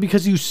was bad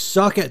because you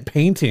suck at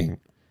painting.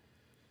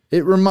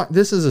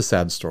 This is a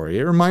sad story.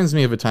 It reminds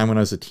me of a time when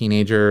I was a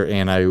teenager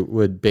and I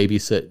would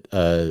babysit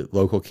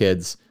local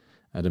kids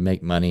to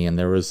make money. And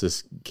there was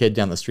this kid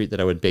down the street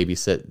that I would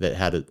babysit that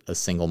had a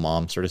single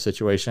mom sort of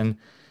situation.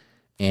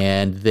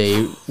 And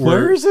they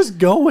where is this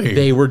going?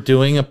 They were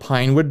doing a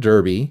Pinewood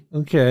Derby.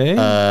 Okay.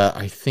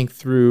 I think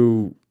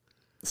through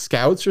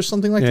Scouts or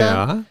something like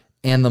that.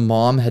 And the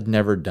mom had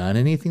never done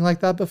anything like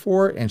that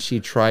before. And she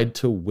tried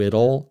to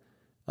whittle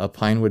a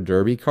Pinewood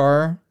Derby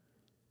car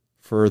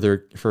for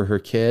her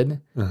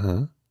kid,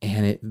 and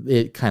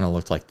it kind of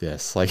looked like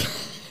this. Like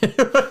it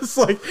was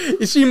like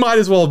she might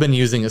as well have been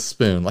using a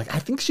spoon. Like I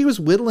think she was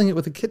whittling it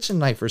with a kitchen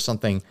knife or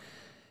something,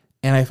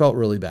 and I felt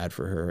really bad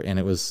for her. And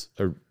it was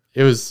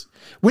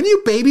when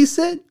you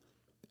babysit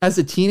as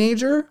a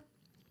teenager,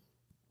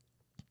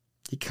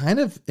 you kind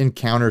of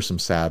encounter some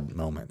sad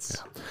moments.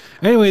 Yeah.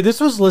 Anyway,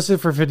 this was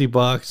listed for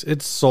 $50.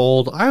 It's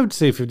sold. I would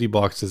say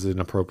 $50 is an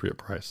appropriate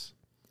price.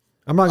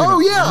 I'm not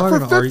gonna,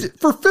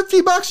 for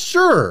 $50,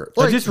 sure.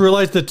 Like, I just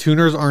realized the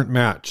tuners aren't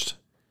matched.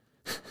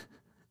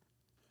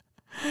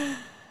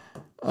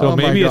 So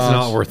maybe it's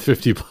not worth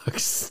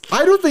 $50.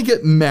 I don't think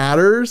it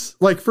matters.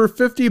 Like for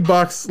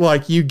 $50,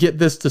 like you get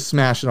this to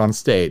smash it on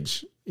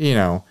stage. You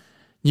know,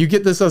 you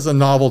get this as a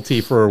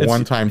novelty for a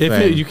one-time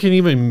thing. You can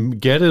even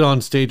get it on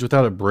stage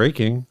without it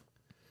breaking.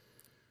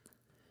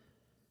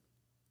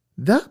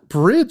 That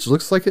bridge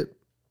looks like it.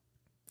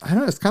 I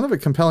don't know. It's kind of a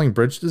compelling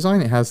bridge design.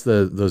 It has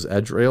those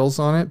edge rails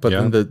on it, but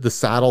then the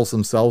saddles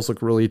themselves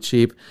look really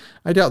cheap.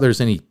 I doubt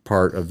there's any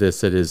part of this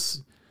that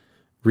is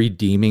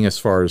redeeming as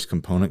far as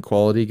component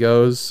quality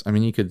goes. I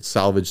mean, you could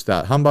salvage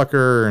that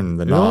humbucker and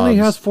the knobs. It only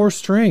has 4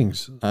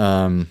 strings.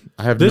 I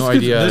have no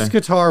idea. This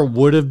guitar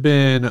would have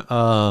been.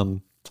 I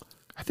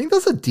think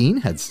that's a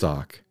Dean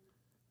headstock.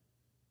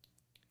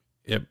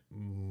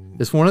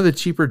 It's one of the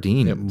cheaper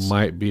Deans. It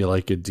might be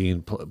like a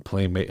Dean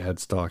Playmate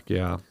headstock.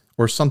 Yeah.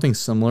 Or something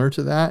similar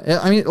to that.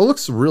 I mean, it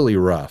looks really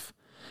rough,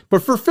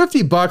 but for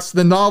 $50,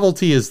 the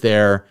novelty is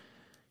there.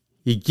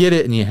 you get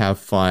it and you have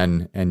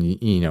fun,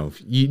 and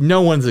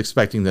no one's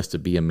expecting this to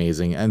be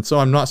amazing. And so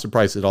I'm not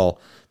surprised at all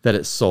that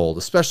it's sold,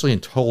 especially in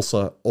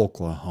Tulsa,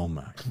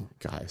 Oklahoma.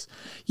 Guys,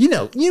 you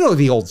know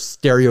the old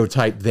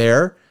stereotype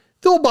there.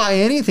 They'll buy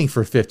anything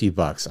for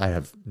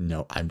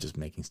 $50. I'm just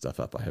making stuff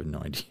up. I have no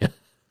idea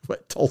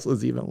what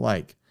Tulsa's even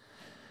like.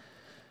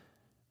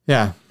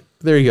 Yeah,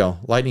 there you go.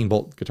 Lightning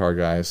bolt guitar,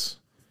 guys.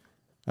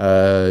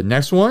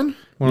 Next one.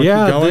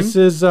 Yeah, this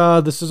is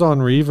on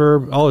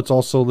Reverb. Oh, it's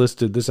also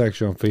listed. This is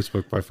actually on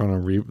Facebook, but I found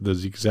on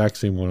the exact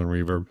same one on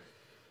Reverb.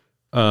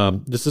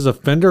 This is a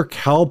Fender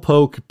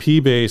Cowpoke P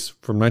bass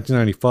from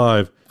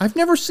 1995. I've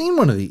never seen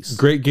one of these.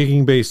 Great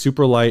gigging bass,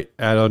 super light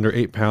at under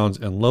 8 pounds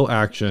and low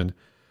action.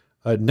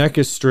 Neck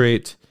is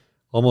straight,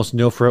 almost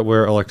no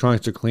fretwear.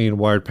 Electronics are clean,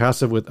 wired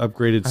passive with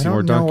upgraded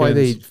Seymour Duncans. I don't know why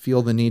they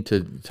feel the need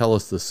to tell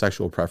us the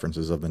sexual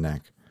preferences of the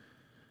neck.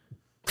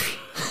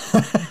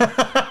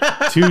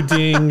 2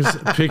 dings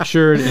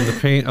pictured in the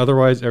paint.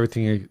 Otherwise,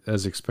 everything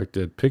as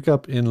expected.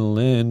 Pickup in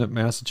Lynn,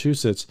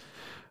 Massachusetts.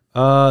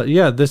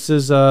 This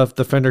is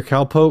the Fender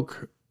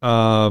Cowpoke.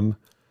 I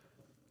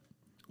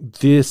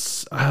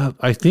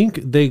think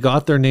they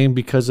got their name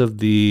because of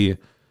the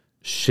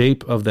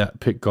shape of that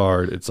pick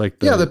guard. It's like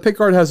the pick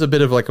guard has a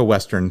bit of like a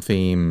Western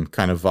theme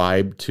kind of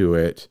vibe to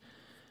it.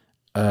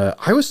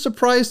 I was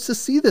surprised to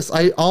see this.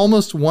 I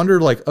almost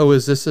wondered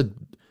is this a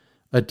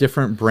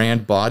different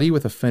brand body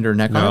with a Fender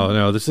neck on it?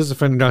 No, this is a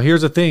Fender. Now,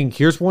 here's the thing.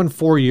 Here's one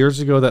 4 years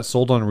ago that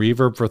sold on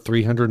Reverb for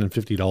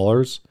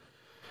 $350.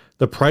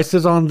 The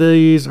prices on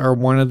these are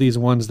one of these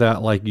ones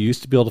that like you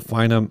used to be able to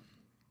find them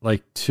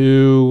like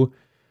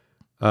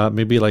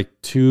maybe like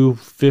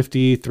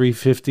 $250,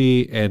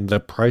 $350, and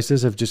the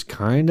prices have just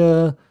kind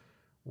of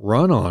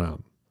run on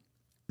them.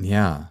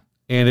 Yeah.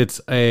 And it's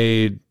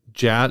a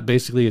jazz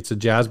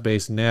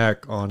bass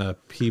neck on a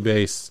P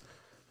bass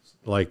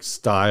like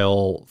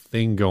style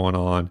thing going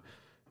on,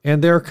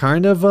 and they're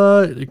kind of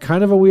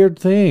a weird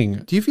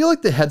thing. Do you feel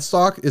like the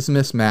headstock is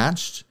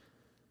mismatched?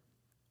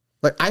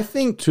 Like, I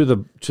think to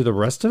the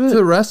rest of it. To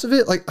the rest of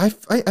it, like I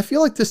feel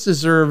like this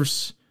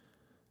deserves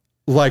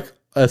like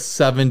a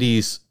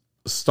 70s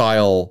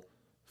style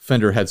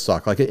Fender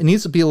headstock. Like, it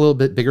needs to be a little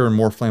bit bigger and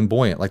more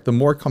flamboyant. Like, the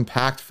more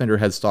compact Fender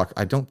headstock,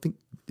 I don't think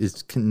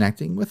is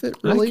connecting with it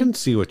really. I can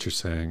see what you're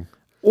saying.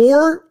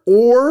 Or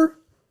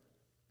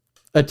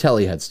a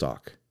Telly headstock.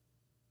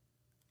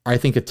 I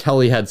think a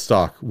Telly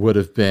headstock would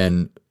have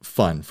been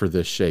fun for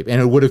this shape,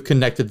 and it would have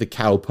connected the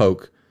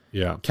cowpoke,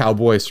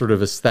 cowboy sort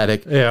of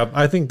aesthetic. Yeah,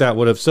 I think that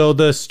would have. So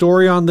the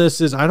story on this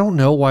is, I don't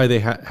know why they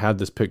had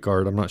this pick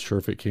guard. I'm not sure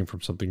if it came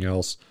from something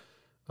else,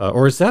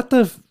 or is that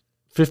the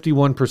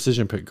 51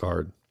 precision pick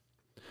guard?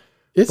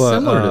 It's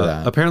similar to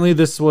that. Apparently,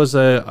 this was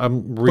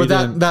I'm reading.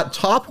 But that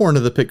top horn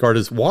of the pick guard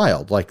is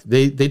wild. Like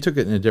they took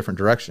it in a different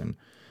direction.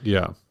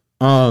 Yeah.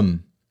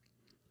 The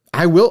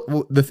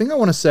thing I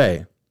want to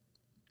say.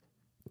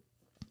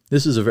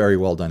 This is a very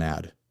well done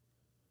ad.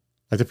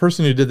 Like, the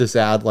person who did this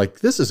ad, like,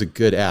 this is a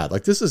good ad.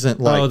 Like, this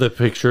isn't like the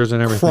pictures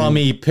and everything,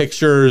 crummy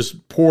pictures,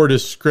 poor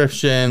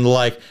description,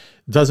 like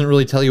doesn't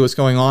really tell you what's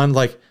going on.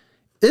 Like,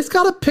 it's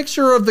got a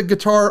picture of the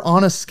guitar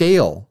on a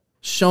scale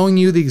showing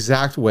you the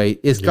exact weight.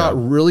 It's got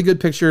really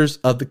good pictures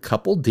of the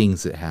couple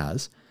dings it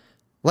has.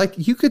 Like,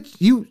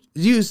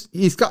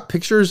 he's got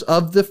pictures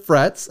of the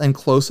frets and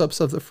close-ups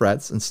of the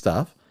frets and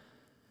stuff.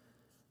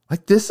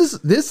 Like, this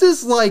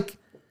is like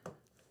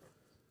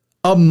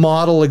a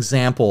model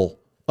example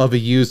of a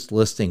used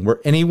listing where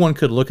anyone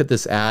could look at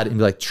this ad and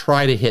be like,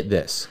 try to hit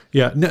this.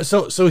 Yeah. No,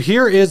 so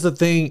here is the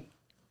thing.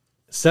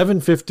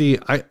 750.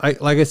 I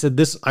like I said,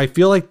 I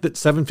feel like that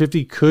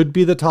 750 could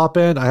be the top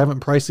end. I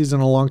haven't priced these in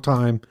a long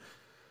time.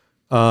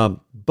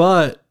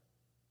 But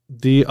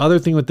the other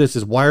thing with this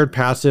is wired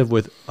passive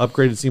with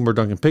upgraded Seymour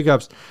Duncan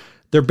pickups.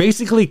 They're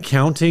basically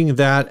counting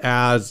that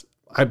as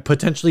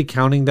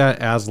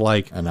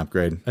like an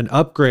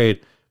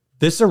upgrade.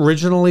 This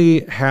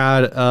originally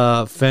had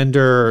a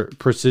Fender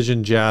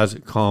Precision Jazz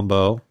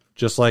combo,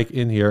 just like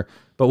in here,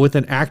 but with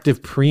an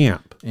active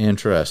preamp.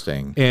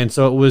 Interesting. And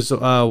so it was,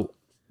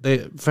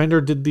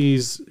 Fender did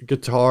these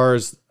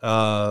guitars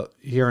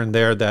here and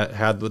there that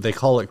had what they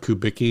call it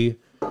Kubicki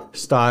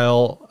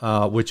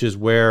style, which is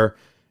where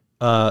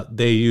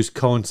they use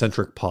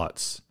concentric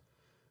pots.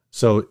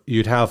 So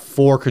you'd have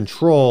 4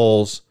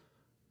 controls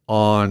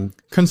on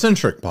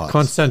concentric pots.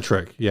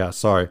 Concentric, yeah.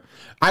 Sorry,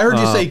 I heard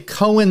you say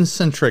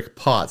concentric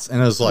pots,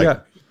 and I was like,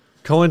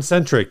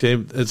 concentric.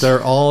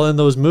 They're all in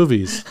those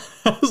movies.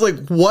 I was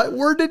like, what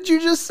word did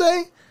you just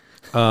say?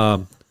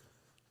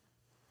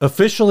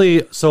 Officially,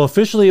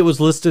 it was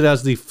listed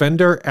as the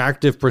Fender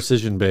Active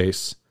Precision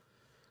Bass.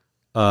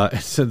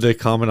 So the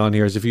comment on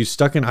here is, if you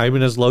stuck an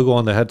Ibanez logo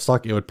on the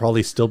headstock, it would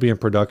probably still be in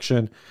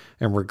production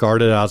and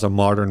regarded as a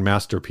modern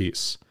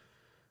masterpiece.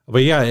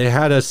 But yeah, it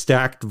had a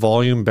stacked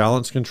volume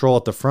balance control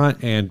at the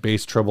front and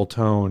bass treble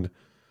tone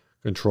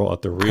control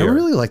at the rear. I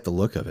really like the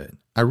look of it.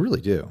 I really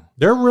do.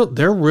 They're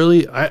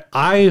really.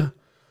 I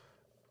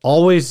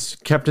always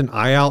kept an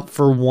eye out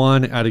for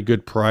one at a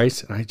good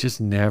price, and I just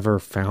never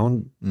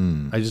found.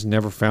 I just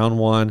never found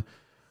one.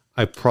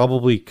 I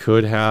probably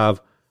could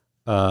have,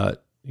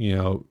 you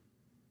know,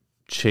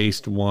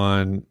 chased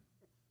one.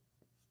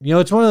 You know,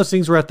 it's one of those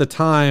things where at the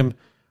time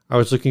I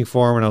was looking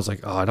for them and I was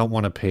like, oh, I don't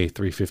want to pay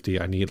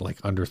 $350. I need like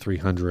under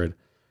 $300.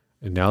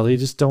 And now they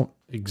just don't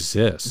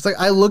exist. It's like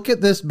I look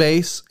at this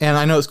bass and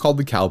I know it's called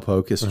the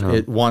Cowpoke because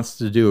it wants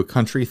to do a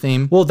country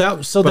theme. Well, that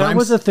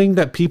was a thing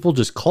that people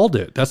just called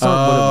it. That's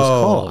not what it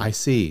was called. I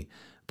see.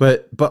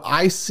 But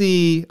I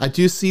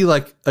do see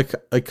like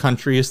a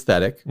country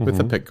aesthetic with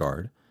the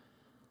pickguard.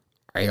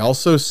 I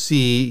also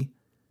see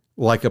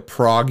like a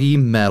proggy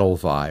metal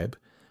vibe.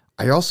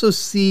 I also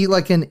see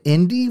like an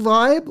indie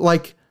vibe,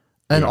 like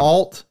an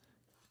alt,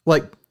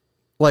 like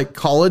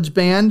college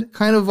band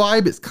kind of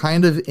vibe. It's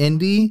kind of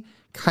indie,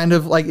 kind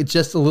of like it's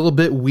just a little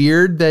bit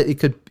weird that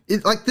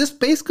like this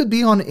bass could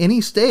be on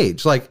any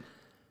stage. Like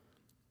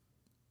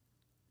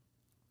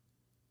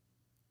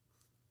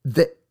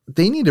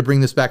they need to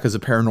bring this back as a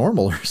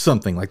paranormal or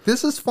something. Like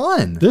this is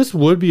fun. This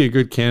would be a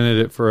good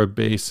candidate for a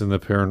bass in the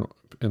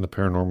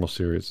paranormal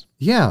series.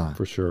 Yeah,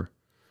 for sure.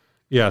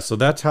 Yeah, so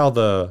that's how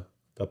the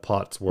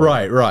pots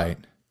work. Right.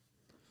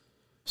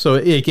 So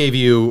it gave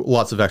you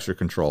lots of extra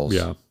controls.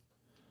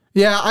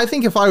 Yeah, I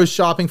think if I was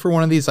shopping for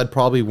one of these, I'd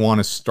probably want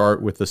to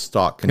start with the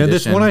stock condition. And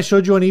this one I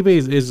showed you on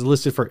eBay is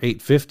listed for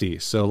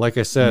 $850. So like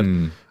I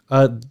said,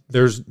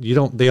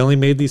 they only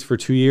made these for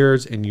 2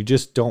 years and you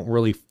just don't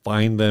really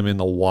find them in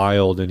the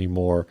wild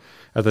anymore.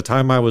 At the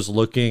time I was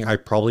looking, I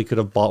probably could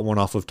have bought one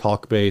off of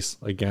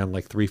Talkbase, again,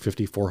 like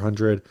 $350,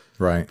 $400.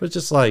 Right. But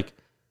just like,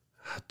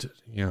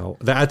 you know,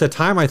 at the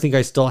time I think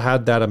I still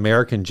had that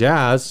American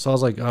Jazz. So I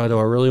was like, oh, do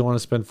I really want to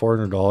spend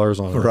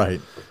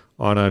 $400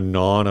 on a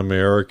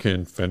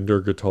non-American Fender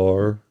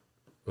guitar?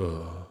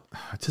 Ugh.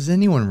 Does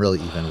anyone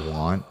really even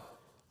want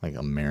like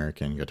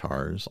American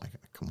guitars? Like,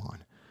 come on.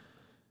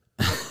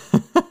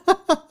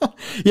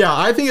 Yeah,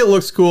 I think it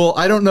looks cool.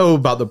 I don't know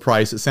about the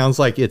price. It sounds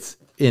like it's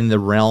in the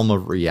realm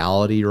of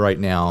reality right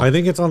now. I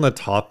think it's on the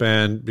top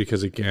end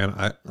because again,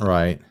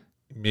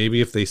 maybe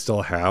if they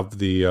still have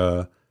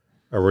the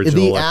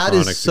original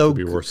electronics, it could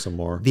be worth some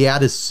more. The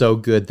ad is so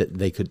good that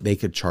they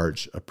could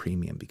charge a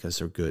premium because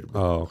they're good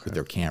with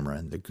their camera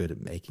and they're good at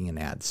making an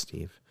ad,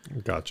 Steve.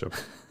 Gotcha.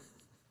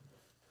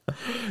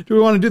 Do we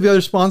want to do the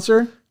other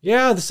sponsor?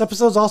 Yeah, this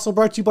episode is also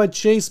brought to you by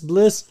Chase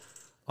Bliss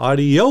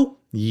Audio.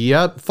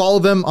 Yep. Follow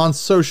them on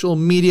social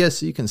media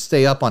so you can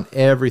stay up on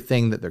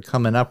everything that they're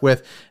coming up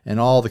with and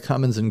all the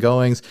comings and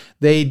goings.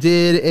 They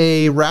did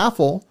a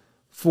raffle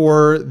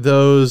for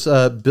those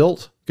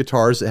built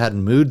guitars that had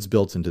moods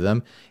built into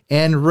them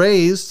and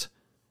raised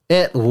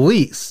at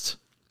least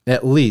like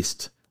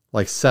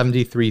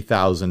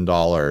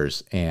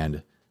 $73,000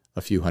 and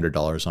a few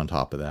 $100s on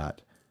top of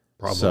that.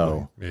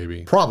 Probably.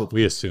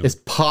 We assume. It's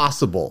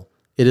possible.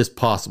 It is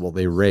possible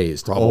they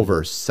raised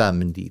over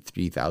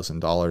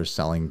 $73,000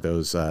 selling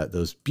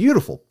those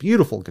beautiful,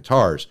 beautiful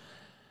guitars.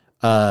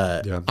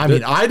 I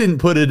mean, I didn't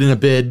put it in a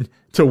bid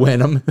to win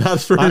them.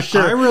 That's for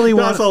sure.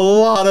 That's a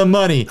lot of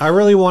money. I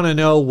really want to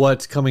know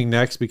what's coming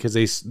next because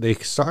they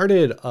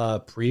started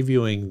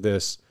previewing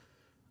this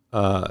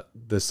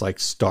like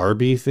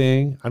Starby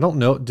thing. I don't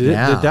know. Did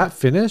that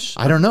finish?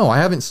 I don't know. I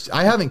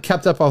haven't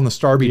kept up on the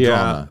Starby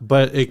drama.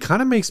 But it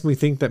kind of makes me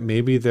think that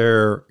maybe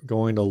they're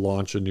going to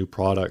launch a new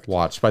product.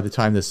 Watch, by the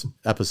time this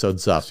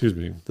episode's up,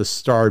 the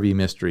Starby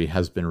mystery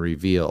has been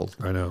revealed.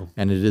 I know.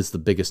 And it is the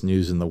biggest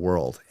news in the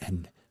world.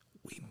 And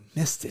we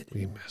missed it.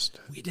 We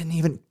didn't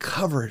even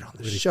cover it on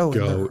the show.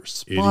 Go,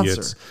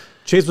 idiots.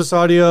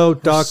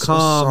 ChaseBussAudio.com.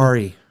 So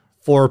sorry.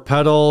 For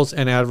pedals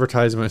and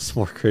advertisements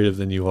more creative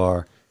than you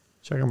are.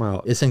 Check them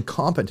out. It's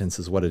incompetence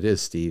is what it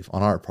is, Steve,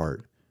 on our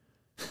part.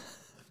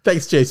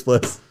 Thanks, Chase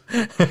Bliss.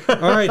 All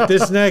right,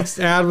 this next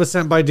ad was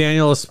sent by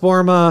Daniel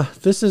Esporma.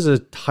 This is a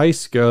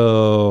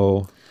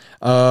Teisco.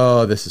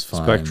 Oh, this is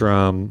fun.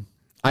 Spectrum.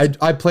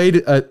 I played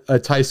a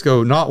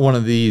Teisco, not one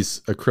of these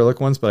acrylic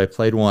ones, but I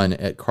played one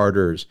at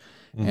Carter's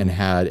and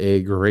had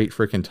a great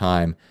freaking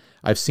time.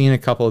 I've seen a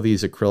couple of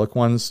these acrylic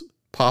ones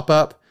pop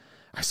up.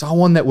 I saw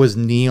one that was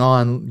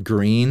neon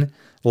green,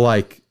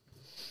 like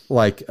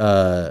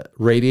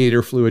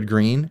radiator fluid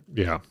green.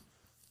 Yeah.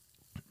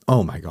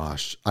 Oh my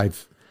gosh.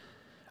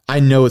 I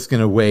know it's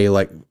going to weigh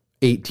like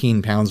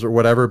 18 pounds or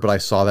whatever, but I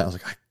saw that. I was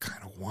like, I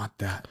kind of want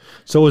that.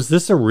 So is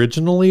this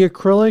originally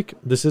acrylic?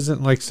 This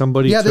isn't like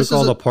somebody took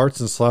all the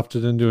parts and slapped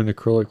it into an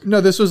acrylic?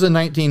 No, this was a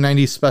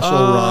 1990 special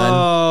run.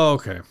 Oh,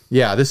 okay.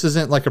 Yeah, this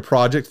isn't like a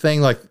project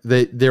thing. Like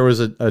there was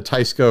a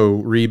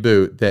Teisco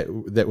reboot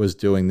that was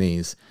doing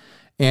these.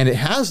 And it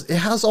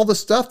has all the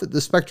stuff that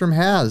the Spectrum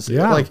has.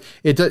 Yeah. Like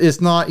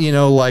it's not,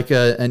 like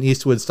an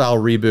Eastwood style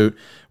reboot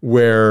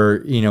where,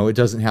 it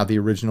doesn't have the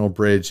original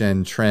bridge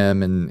and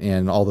trim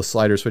and all the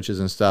slider switches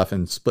and stuff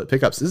and split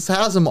pickups. This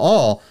has them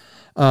all.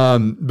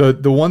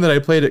 The one that I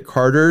played at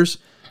Carter's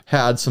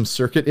had some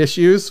circuit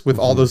issues with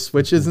all those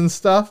switches and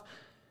stuff.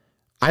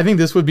 I think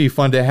this would be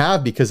fun to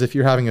have because if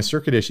you're having a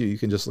circuit issue, you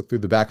can just look through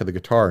the back of the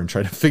guitar and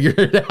try to figure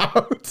it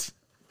out.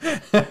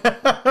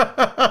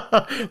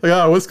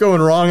 What's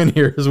going wrong in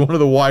here? Is one of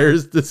the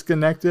wires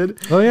disconnected?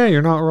 Oh yeah,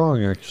 you're not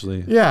wrong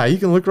actually. Yeah, you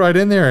can look right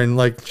in there and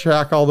like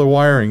track all the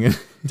wiring and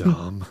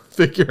Dumb.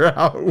 figure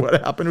out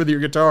what happened with your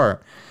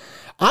guitar.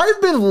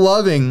 I've been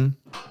loving,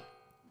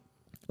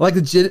 like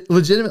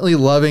legitimately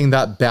loving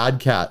that Bad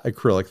Cat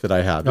acrylic that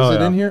I have. Is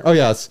it in here? Oh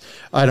yeah,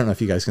 I don't know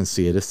if you guys can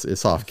see it.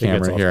 It's off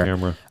camera here.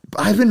 Camera.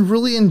 But I've been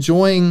really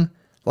enjoying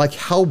like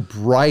how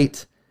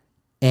bright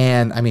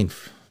and, I mean,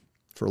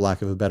 for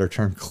lack of a better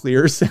term,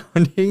 clear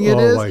sounding it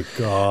is. Oh my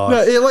god!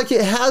 No,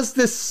 it has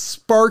this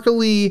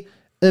sparkly,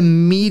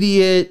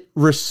 immediate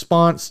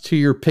response to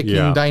your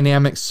picking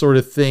dynamics sort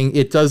of thing.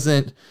 It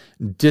doesn't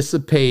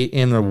dissipate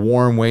in a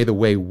warm way the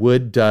way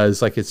wood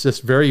does. Like, it's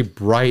just very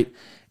bright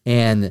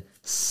and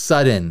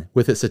sudden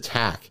with its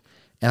attack.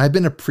 And I've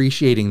been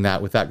appreciating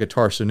that with that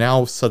guitar. So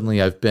now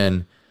suddenly I've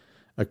been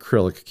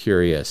acrylic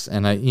curious.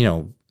 And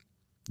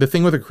the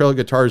thing with acrylic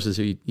guitars is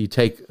you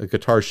take a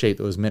guitar shape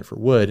that was meant for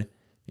wood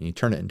and you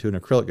turn it into an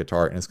acrylic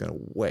guitar, and it's going to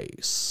weigh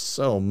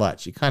so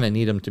much. You kind of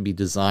need them to be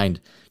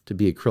designed to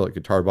be acrylic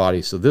guitar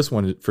bodies. So this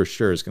one for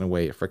sure is going to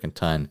weigh a freaking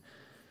ton.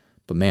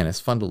 But man, it's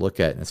fun to look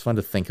at and it's fun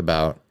to think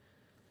about.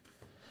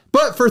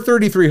 But for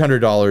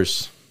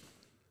 $3,300,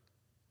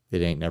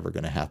 it ain't never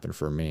going to happen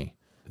for me.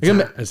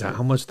 Is that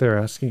how much they're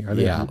asking?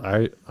 Yeah.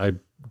 I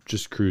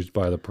just cruised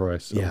by the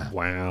price. So, Yeah.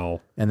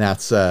 Wow. And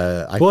that's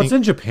it's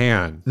in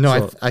Japan.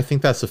 No, so- I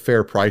think that's a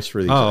fair price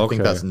for these. Oh, I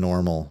think okay. that's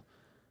normal.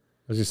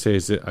 I was gonna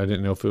say, I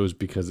didn't know if it was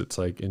because it's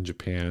like in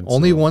Japan.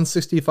 Only so-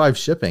 $165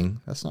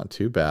 shipping. That's not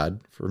too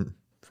bad from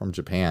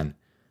Japan.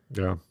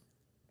 Yeah.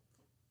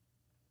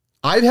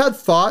 I've had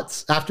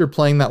thoughts after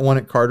playing that one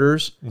at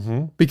Carter's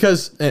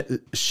because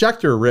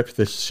Schecter ripped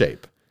this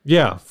shape.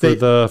 Yeah. For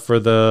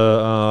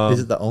the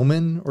Is it the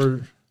Omen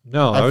or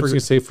no? I was forget-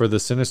 gonna say for the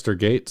Sinister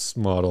Gates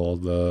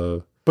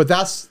model. But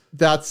that's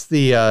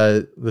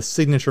the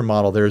signature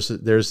model.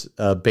 There's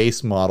a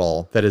base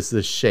model that is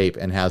this shape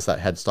and has that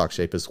headstock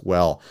shape as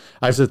well.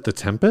 Is it the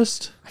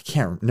Tempest? I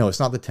can't. No, it's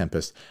not the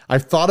Tempest.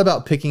 I've thought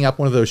about picking up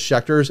one of those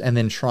Schecters and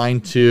then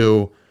trying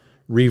to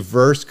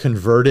reverse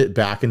convert it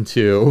back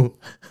into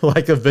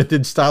like a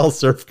vintage style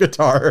surf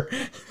guitar.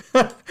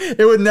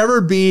 It would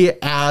never be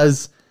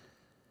as,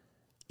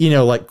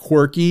 like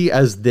quirky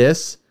as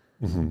this,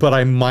 but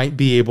I might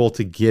be able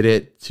to get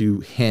it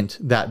to hint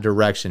that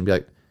direction. Be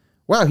like,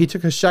 wow, he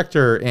took a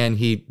Schecter and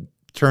he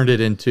turned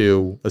it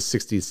into a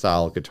 60s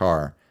style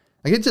guitar.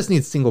 Like, it just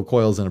needs single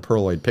coils and a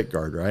pearloid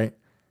pickguard, right?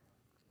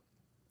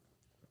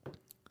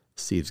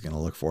 Steve's going to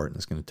look for it and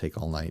it's going to take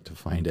all night to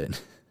find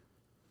it.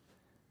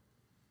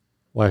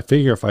 Well, I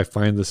figure if I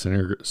find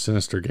the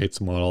Sinister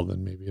Gates model,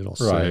 then maybe it'll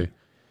say.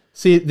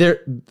 See,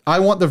 I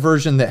want the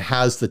version that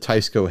has the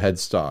Teisco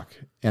headstock,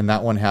 and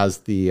that one has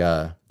the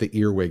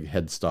earwig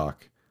headstock.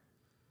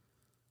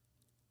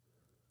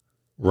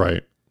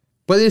 Right.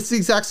 But it's the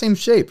exact same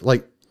shape.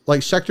 Like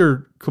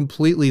Schecter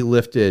completely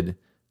lifted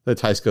the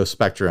Teisco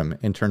Spectrum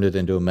and turned it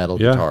into a metal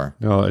guitar.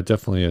 No, it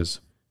definitely is.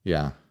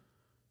 Yeah.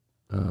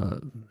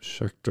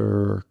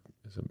 Schecter,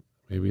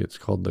 maybe it's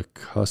called the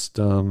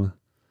Custom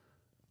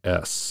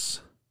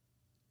S.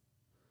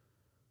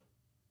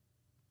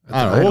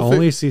 I don't know. I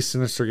only see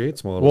Sinister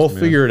Gates models. We'll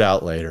figure it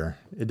out later.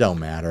 It don't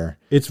matter.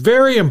 It's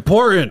very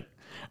important.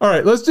 All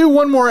right, let's do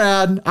one more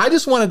ad. I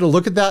just wanted to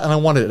look at that, and I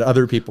wanted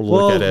other people to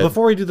look at it.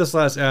 Before we do this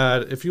last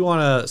ad, if you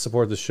want to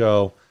support the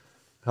show,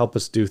 help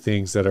us do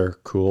things that are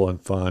cool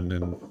and fun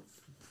and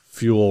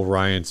fuel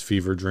Ryan's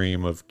fever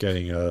dream of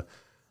getting a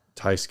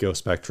Teisco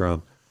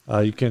Spectrum,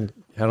 you can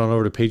head on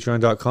over to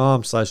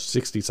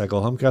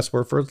patreon.com/60cyclehumcast,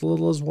 where for as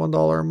little as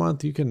 $1 a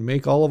month, you can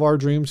make all of our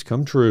dreams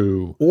come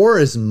true. Or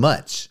as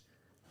much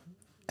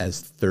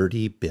as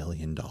 $30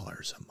 billion a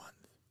month.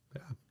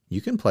 Yeah. You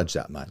can pledge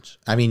that much.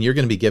 I mean, you're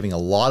going to be giving a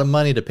lot of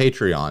money to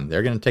Patreon.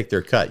 They're going to take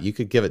their cut. You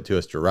could give it to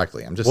us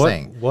directly. I'm just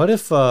saying. What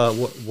if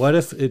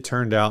it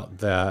turned out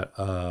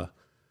that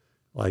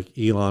like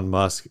Elon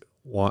Musk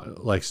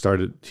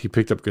he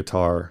picked up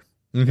guitar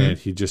and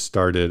he just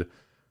started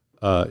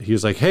he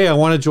was like, hey, I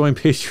want to join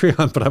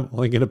Patreon, but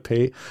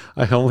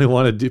I only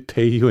want to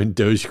pay you in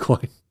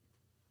Dogecoin.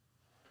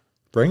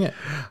 Bring it.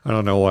 I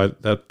don't know why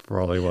that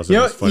probably wasn't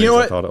as funny as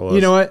I thought it was.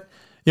 You know what?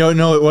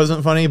 No, it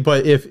wasn't funny.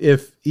 But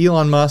if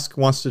Elon Musk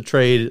wants to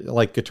trade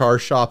like guitar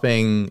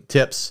shopping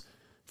tips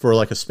for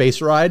like a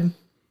space ride,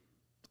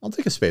 I'll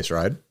take a space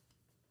ride.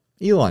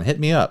 Elon, hit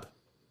me up.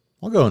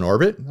 I'll go in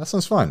orbit. That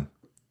sounds fun.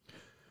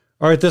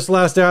 All right, this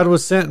last ad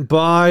was sent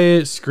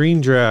by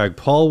Screen Drag,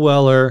 Paul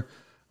Weller,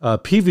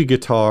 PV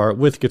guitar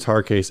with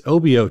guitar case,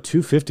 OBO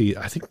 250.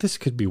 I think this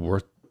could be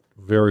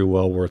very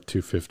well worth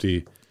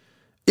 $250.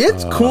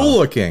 It's cool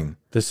looking.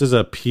 This is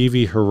a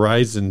PV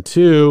Horizon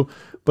 2,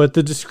 but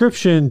the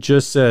description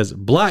just says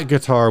black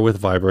guitar with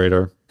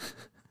vibrator.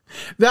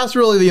 That's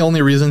really the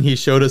only reason he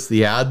showed us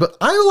the ad, but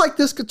I like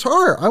this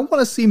guitar. I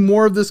want to see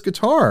more of this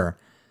guitar.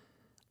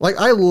 Like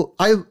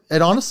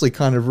it honestly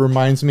kind of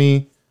reminds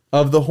me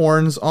of the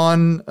horns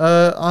on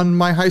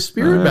my High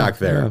Spirit back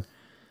there. Yeah.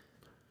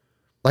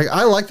 Like,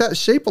 I like that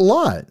shape a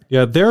lot.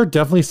 Yeah, there are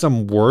definitely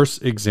some worse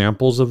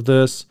examples of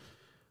this.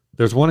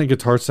 There's one at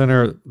Guitar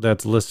Center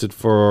that's listed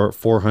for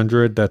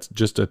 $400. That's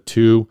just a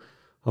 2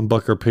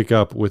 humbucker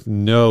pickup with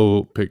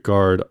no pick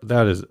guard.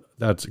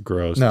 That's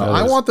gross. No,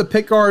 I want the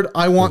pick guard.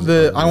 I want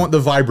the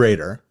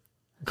vibrator.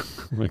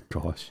 Oh my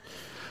gosh.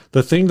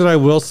 The thing that I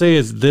will say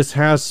is this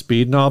has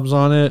speed knobs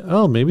on it.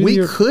 Oh, maybe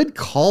we could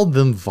call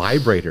them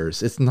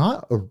vibrators. It's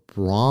not a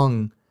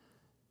wrong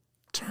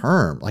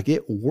term. Like,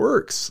 it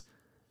works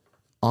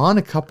on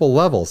a couple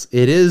levels.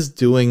 It is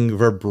doing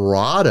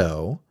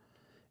vibrato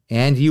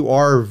and you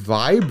are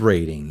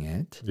vibrating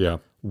it. Yeah.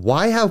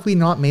 Why have we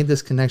not made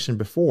this connection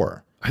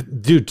before?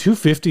 Dude,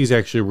 $250 is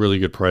actually a really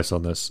good price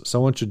on this.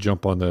 Someone should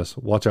jump on this.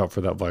 Watch out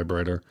for that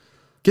vibrator.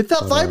 Get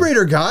that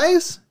vibrator,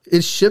 guys.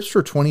 It ships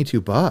for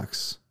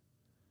 $22.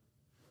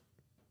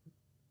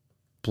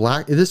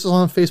 This is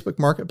on Facebook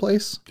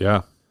Marketplace.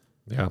 Yeah.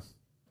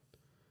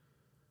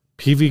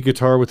 PV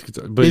guitar with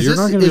guitar, but you're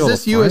not going to be able to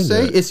find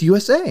USA? it. It's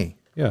USA.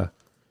 Yeah.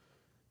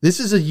 This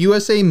is a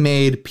USA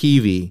made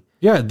PV.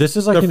 Yeah, this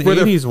is like an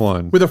 80s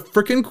one. With a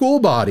freaking cool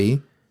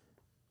body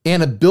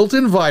and a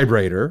built-in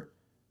vibrator.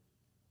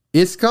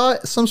 It's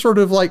got some sort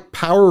of like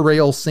power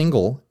rail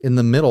single in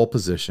the middle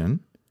position.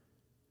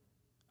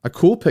 A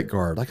cool pick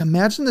guard. Like,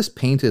 imagine this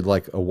painted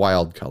like a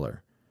wild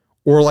color.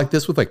 Or like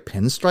this with like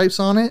pinstripes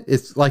on it.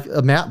 It's like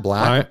a matte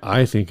black.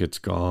 I think it's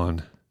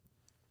gone.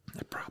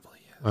 It probably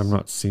is. I'm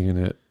not seeing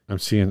it. I'm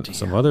seeing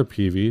some other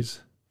PVs.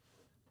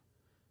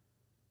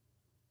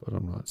 But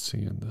I'm not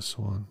seeing this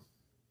one.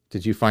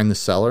 Did you find the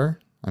seller?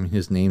 I mean,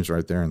 his name's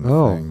right there in the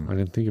thing. I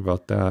didn't think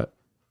about that.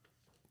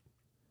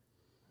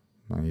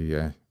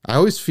 Yeah. I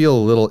always feel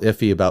a little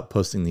iffy about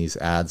posting these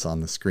ads on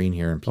the screen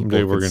here, and people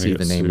can see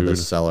the name of the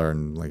seller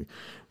and like,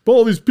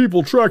 all these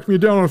people tracked me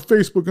down on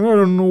Facebook and I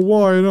don't know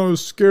why, and I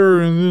was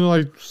scared, and then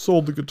I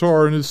sold the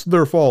guitar and it's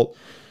their fault.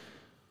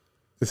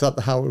 Is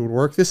that how it would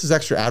work? This is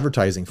extra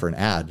advertising for an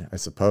ad, I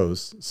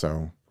suppose.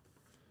 So,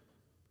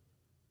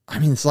 I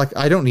mean, it's like,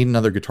 I don't need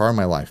another guitar in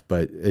my life,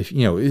 but if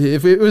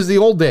it was the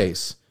old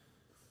days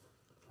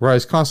where I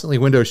was constantly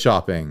window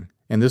shopping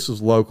and this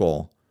was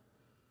local,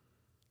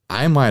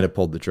 I might have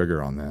pulled the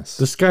trigger on this.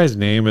 This guy's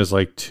name is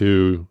like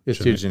too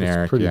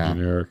generic. It's pretty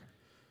generic.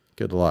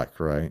 Good luck,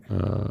 right?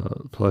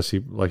 Plus, he,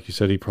 like you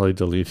said, he probably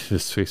deleted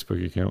his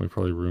Facebook account. We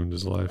probably ruined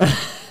his life.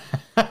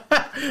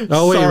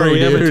 Oh wait, Sorry,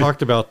 we haven't dude.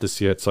 talked about this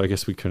yet, so I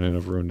guess we couldn't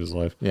have ruined his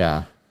life.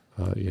 Yeah.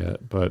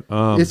 Yet, but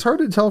it's hard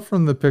to tell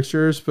from the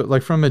pictures, but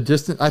like from a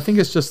distance, I think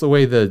it's just the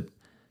way the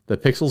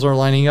pixels are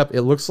lining up.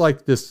 It looks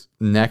like this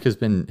neck has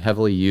been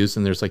heavily used,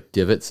 and there's like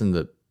divots in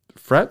the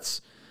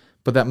frets,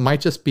 but that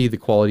might just be the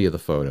quality of the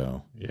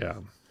photo. Yeah.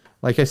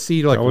 Like I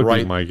see like that would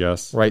right, be my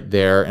guess. right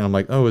there, and I'm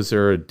like, oh, is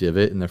there a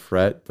divot in the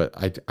fret? But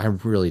I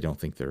really don't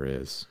think there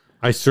is.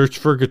 I searched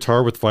for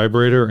guitar with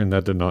vibrator, and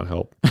that did not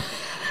help.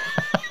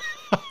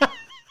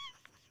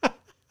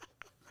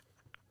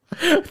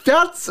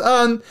 That's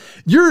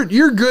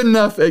you're good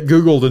enough at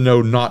Google to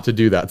know not to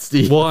do that,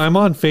 Steve. Well, I'm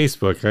on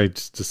Facebook. I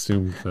just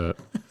assumed that.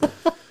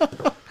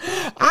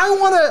 I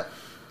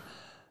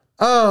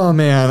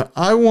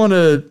want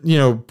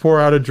to pour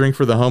out a drink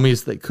for the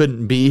homies that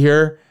couldn't be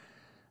here.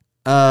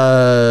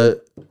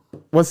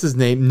 What's his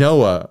name?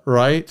 Noah,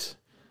 right?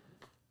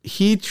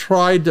 He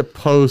tried to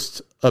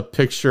post a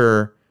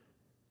picture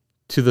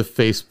to the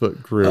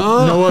Facebook group.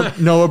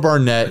 Noah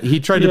Barnett. He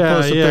tried to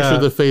post a picture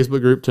of the Facebook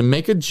group to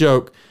make a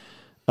joke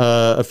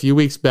a few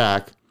weeks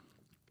back.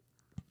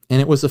 And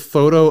it was a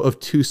photo of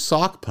 2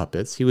 sock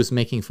puppets. He was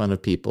making fun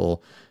of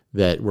people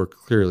that were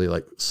clearly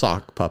like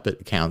sock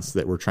puppet accounts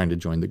that were trying to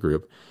join the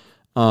group.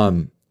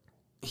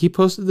 He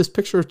posted this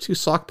picture of 2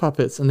 sock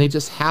puppets, and they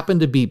just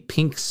happened to be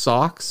pink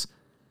socks.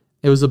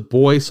 It was a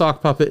boy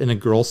sock puppet and a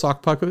girl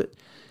sock puppet.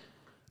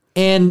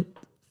 And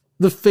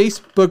the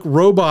Facebook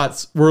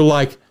robots were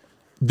like,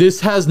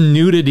 this has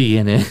nudity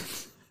in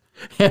it.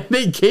 And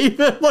they gave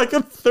him like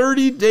a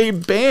 30-day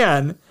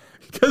ban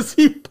because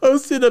he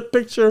posted a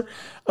picture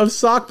of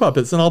sock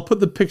puppets. And I'll put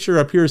the picture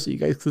up here so you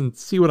guys can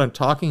see what I'm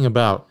talking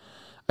about.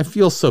 I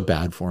feel so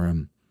bad for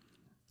him.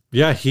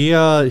 Yeah, he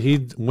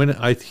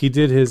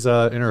did his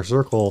Inner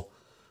Circle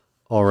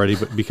already,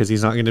 but because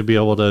he's not going to be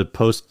able to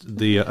post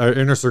the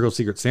Inner Circle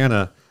Secret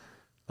Santa,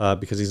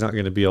 because he's not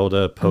going to be able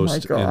to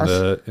post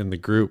in the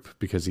group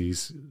because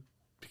this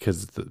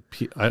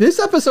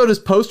episode is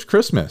post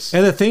Christmas.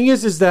 And the thing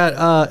is that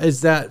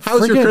how's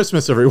your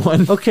Christmas,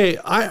 everyone? Okay,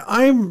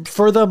 I'm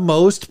for the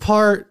most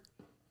part,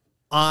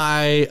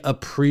 I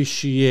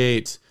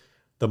appreciate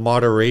the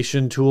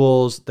moderation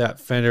tools that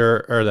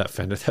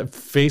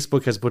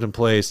Facebook has put in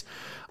place.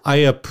 I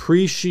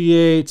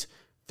appreciate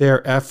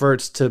their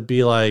efforts to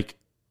be like,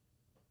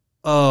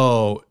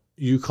 oh,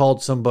 you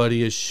called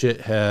somebody a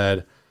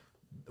shithead.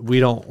 We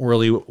don't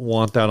really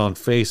want that on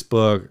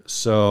Facebook,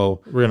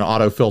 so we're going to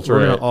auto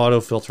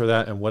filter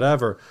that and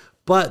whatever.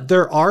 But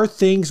there are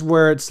things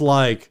where it's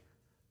like,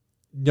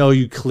 no,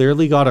 you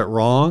clearly got it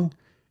wrong.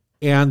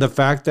 And the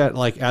fact that,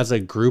 like, as a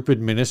group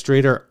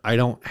administrator, I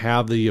don't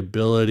have the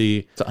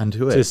ability to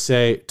undo it, to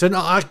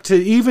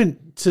even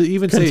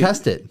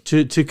contest it,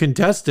 to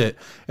contest it.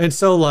 And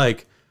so,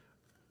 like,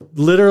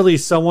 literally,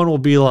 someone will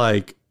be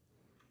like,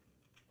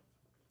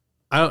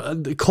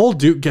 Cole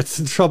Duke gets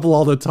in trouble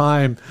all the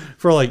time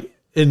for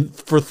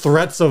for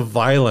threats of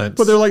violence.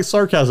 But they're like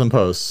sarcasm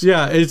posts.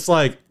 Yeah, it's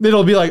like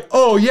it'll be like,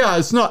 oh yeah,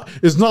 it's not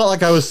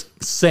like I was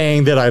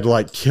saying that I'd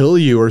like kill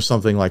you or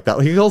something like that.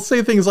 Like, he'll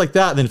say things like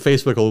that, and then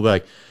Facebook will be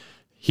like,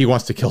 he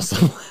wants to kill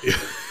someone.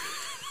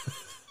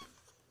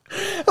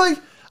 Like,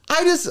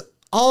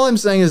 all I'm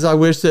saying is I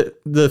wish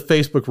that the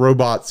Facebook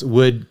robots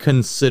would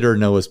consider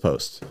Noah's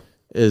post.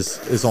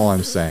 Is all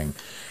I'm saying.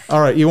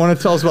 All right, you want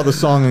to tell us about the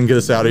song and get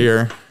us out of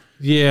here?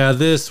 Yeah,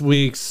 this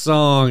week's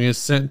song is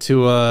sent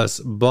to us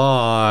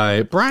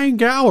by Brian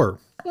Gower.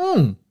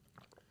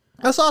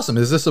 That's awesome.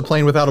 Is this a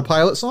Plane Without a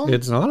Pilot song?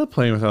 It's not a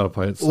Plane Without a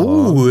Pilot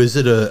song. Ooh, is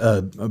it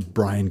a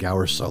Brian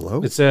Gower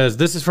solo? It says,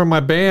 this is from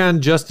my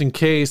band, Just In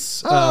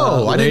Case,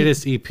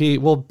 latest EP.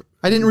 Well,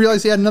 I didn't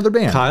realize he had another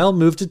band. Kyle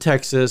moved to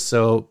Texas,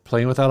 so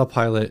Plane Without a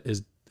Pilot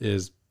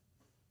is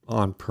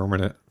on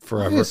permanent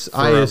forever. Yes,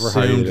 I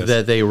assumed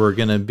that they were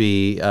going to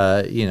be,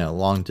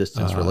 long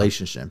distance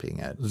relationshiping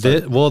it.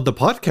 Their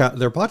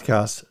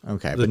podcast.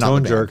 Okay, the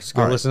Tone Jerks.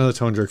 Go listen to the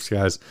Tone Jerks,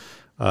 guys.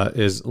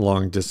 Is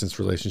long distance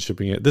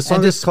relationshiping it. This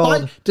song is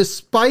called.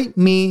 Despite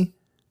me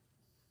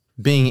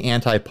being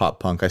anti pop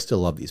punk, I still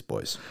love these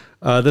boys.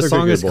 The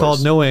song is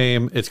called No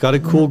Aim. It's got a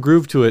cool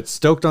groove to it.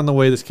 Stoked on the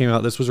way this came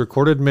out. This was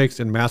recorded, mixed,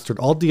 and mastered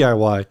all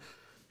DIY.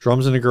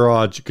 Drums in a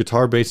garage,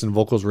 guitar, bass, and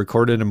vocals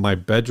recorded in my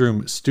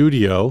bedroom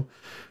studio.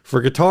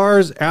 For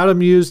guitars,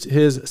 Adam used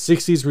his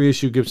 60s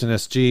reissue Gibson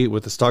SG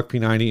with a stock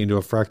P90 into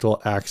a Fractal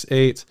Axe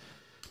 8.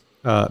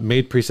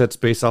 Made presets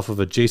based off of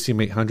a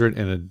JCM 800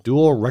 and a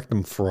dual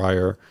rectum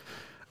fryer.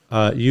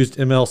 Used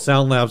ML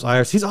Soundlabs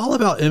IRs. He's all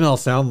about ML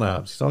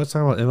Soundlabs. He's always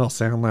talking about ML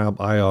Soundlab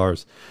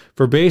IRs.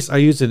 For bass, I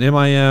used an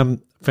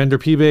MIM Fender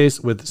P bass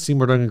with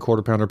Seymour Duncan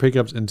quarter pounder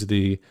pickups into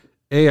the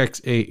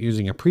AX8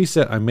 using a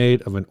preset I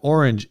made of an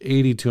orange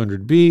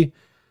 8200B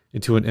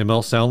into an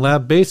ML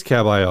Soundlab bass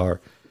cab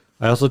IR.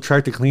 I also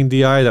tracked a clean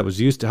DI that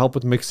was used to help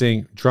with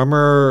mixing.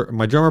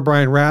 My drummer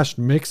Brian Rash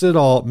mixed it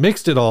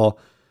all.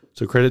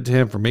 So credit to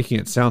him for making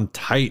it sound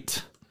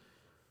tight.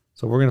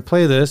 So we're going to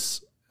play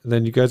this, and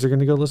then you guys are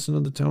going to go listen to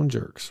the Tone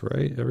Jerks,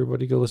 right?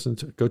 Everybody go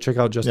check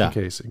out Just In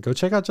Case. And go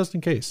check out Just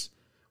In Case.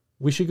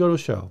 We should go to a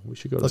show.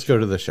 Let's go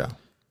to the show.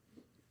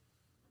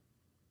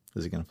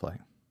 Is he going to play?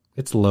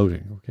 It's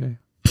loading, okay?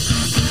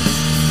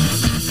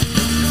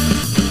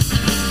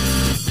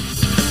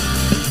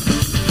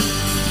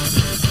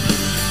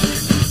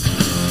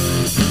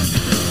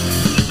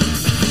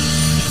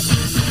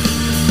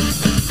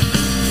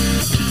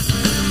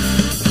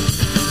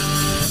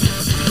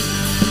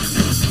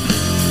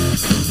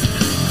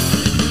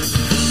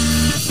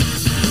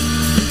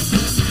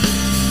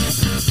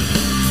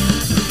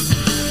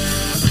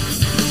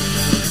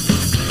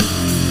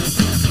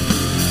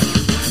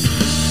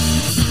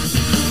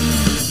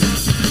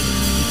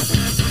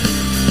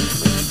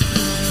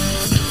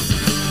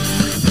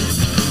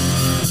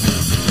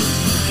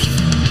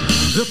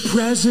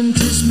 Present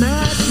is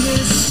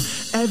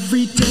madness.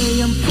 Every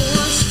day I'm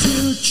forced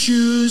to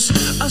choose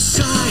a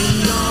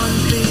side on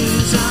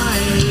things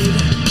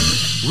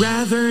I'd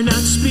rather not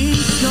speak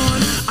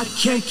on. I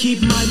can't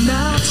keep my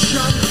mouth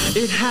shut.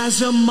 It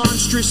has a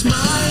monstrous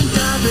mind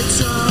of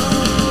its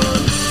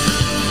own.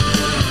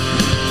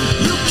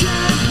 You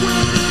can't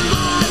win in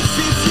life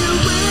if you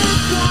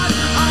live what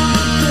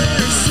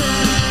others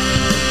say.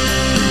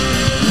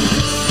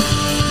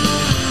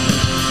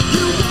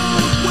 You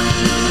won't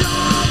win at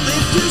all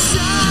if you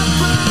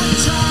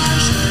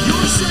sabotage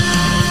yourself.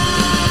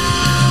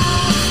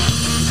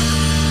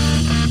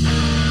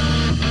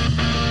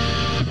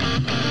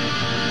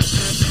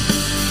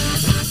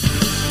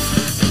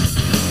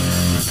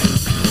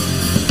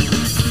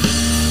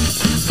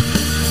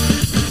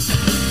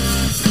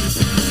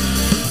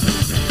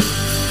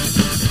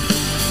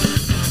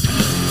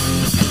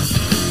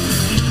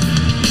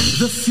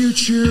 The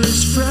future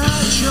is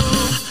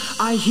fragile.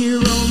 I hear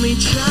only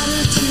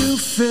chatter to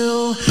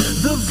fill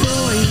the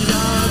void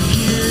of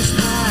years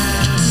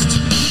past.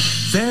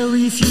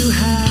 Very few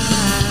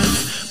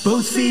have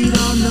both feet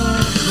on the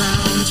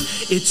ground.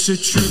 It's a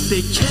truth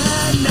they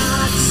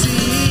cannot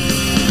see.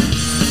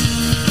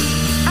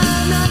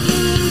 And I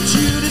need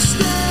you to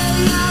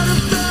stay out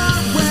of the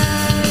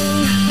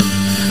way.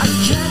 I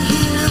can't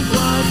hear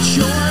what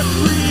you're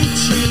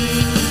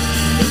preaching.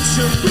 It's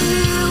a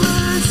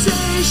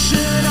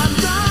realization I'm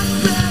not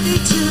ready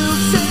to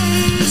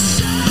face.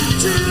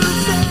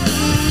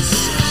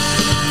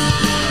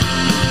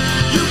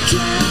 You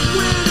can't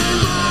win in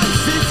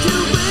life if you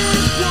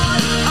live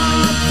what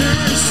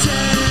others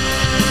say.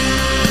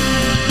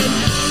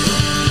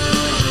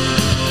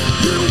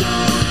 You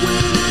won't win.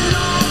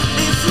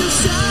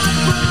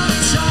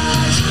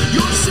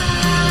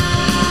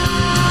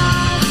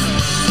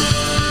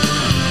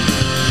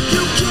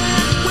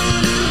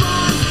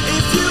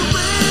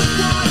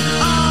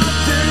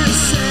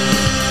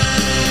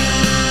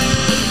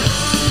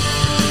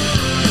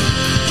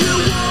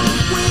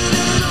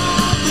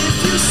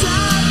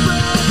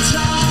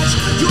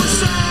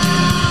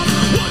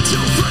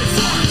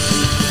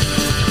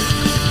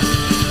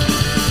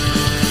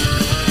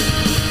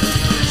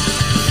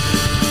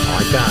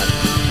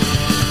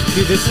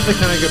 See, this is the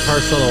kind of guitar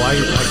solo I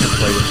can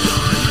play with.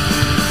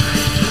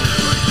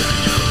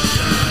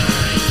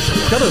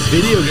 It's got a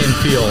video game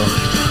feel.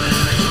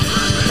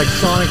 Like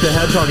Sonic the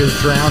Hedgehog is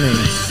drowning.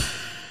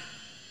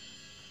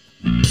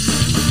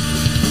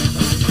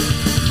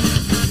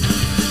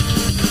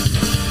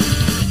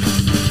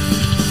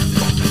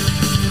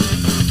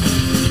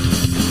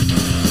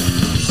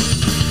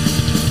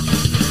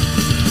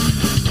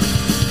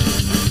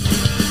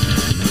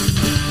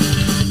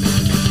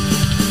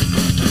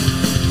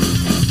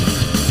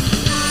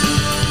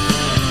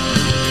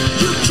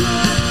 You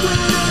can't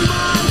win in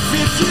life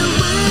if you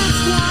live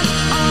what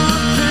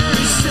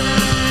others say.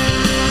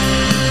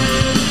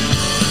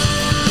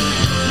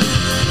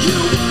 You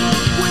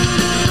won't win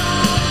at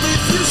all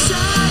if you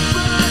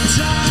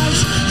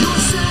sabotage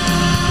yourself.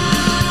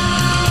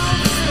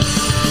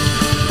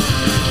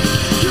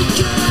 You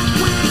can't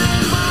win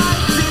in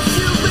life if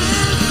you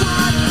live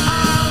what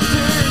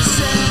others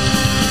say.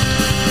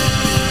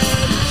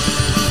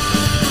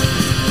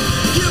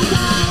 You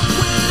won't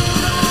win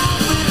at all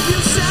if you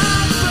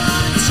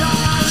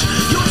sabotage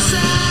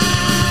yourself.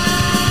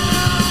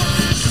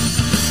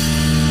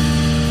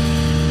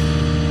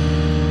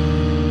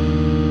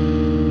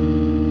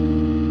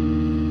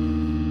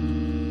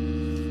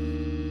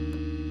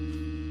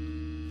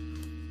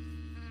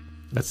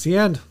 That's the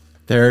end.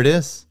 There it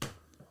is.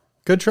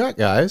 Good track,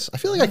 guys. I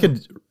feel like I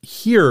could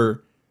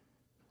hear,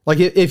 like,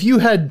 if you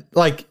had,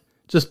 like,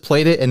 just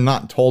played it and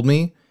not told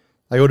me,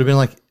 I would have been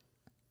like,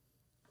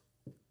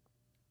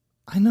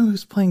 I know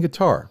who's playing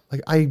guitar.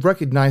 Like, I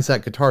recognize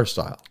that guitar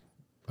style.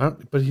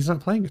 But he's not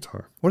playing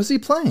guitar. What is he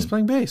playing? He's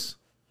playing bass.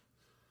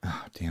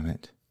 Oh, damn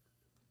it.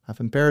 I've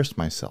embarrassed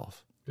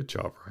myself. Good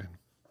job, Ryan.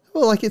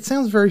 Well, like, it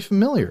sounds very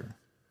familiar.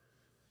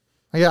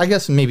 I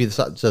guess maybe it's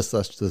not just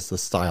that's just the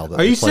style. That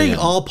Are you they play saying in.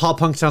 all pop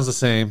punk sounds the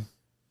same?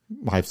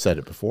 I've said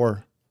it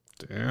before.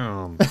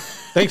 Damn.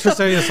 Thanks for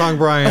sending the song,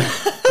 Brian.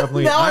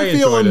 Definitely. Now I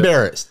feel enjoyed it.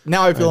 embarrassed.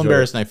 Now I feel enjoyed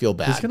embarrassed it. and I feel He's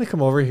bad. gonna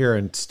come over here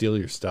and steal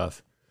your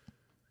stuff.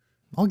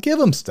 I'll give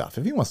him stuff.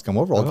 If he wants to come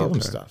over, I'll give him okay.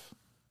 stuff.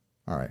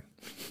 All right.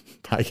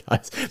 Bye,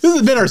 guys. This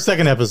has been our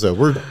second episode.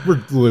 We're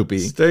loopy.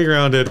 Stay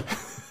grounded.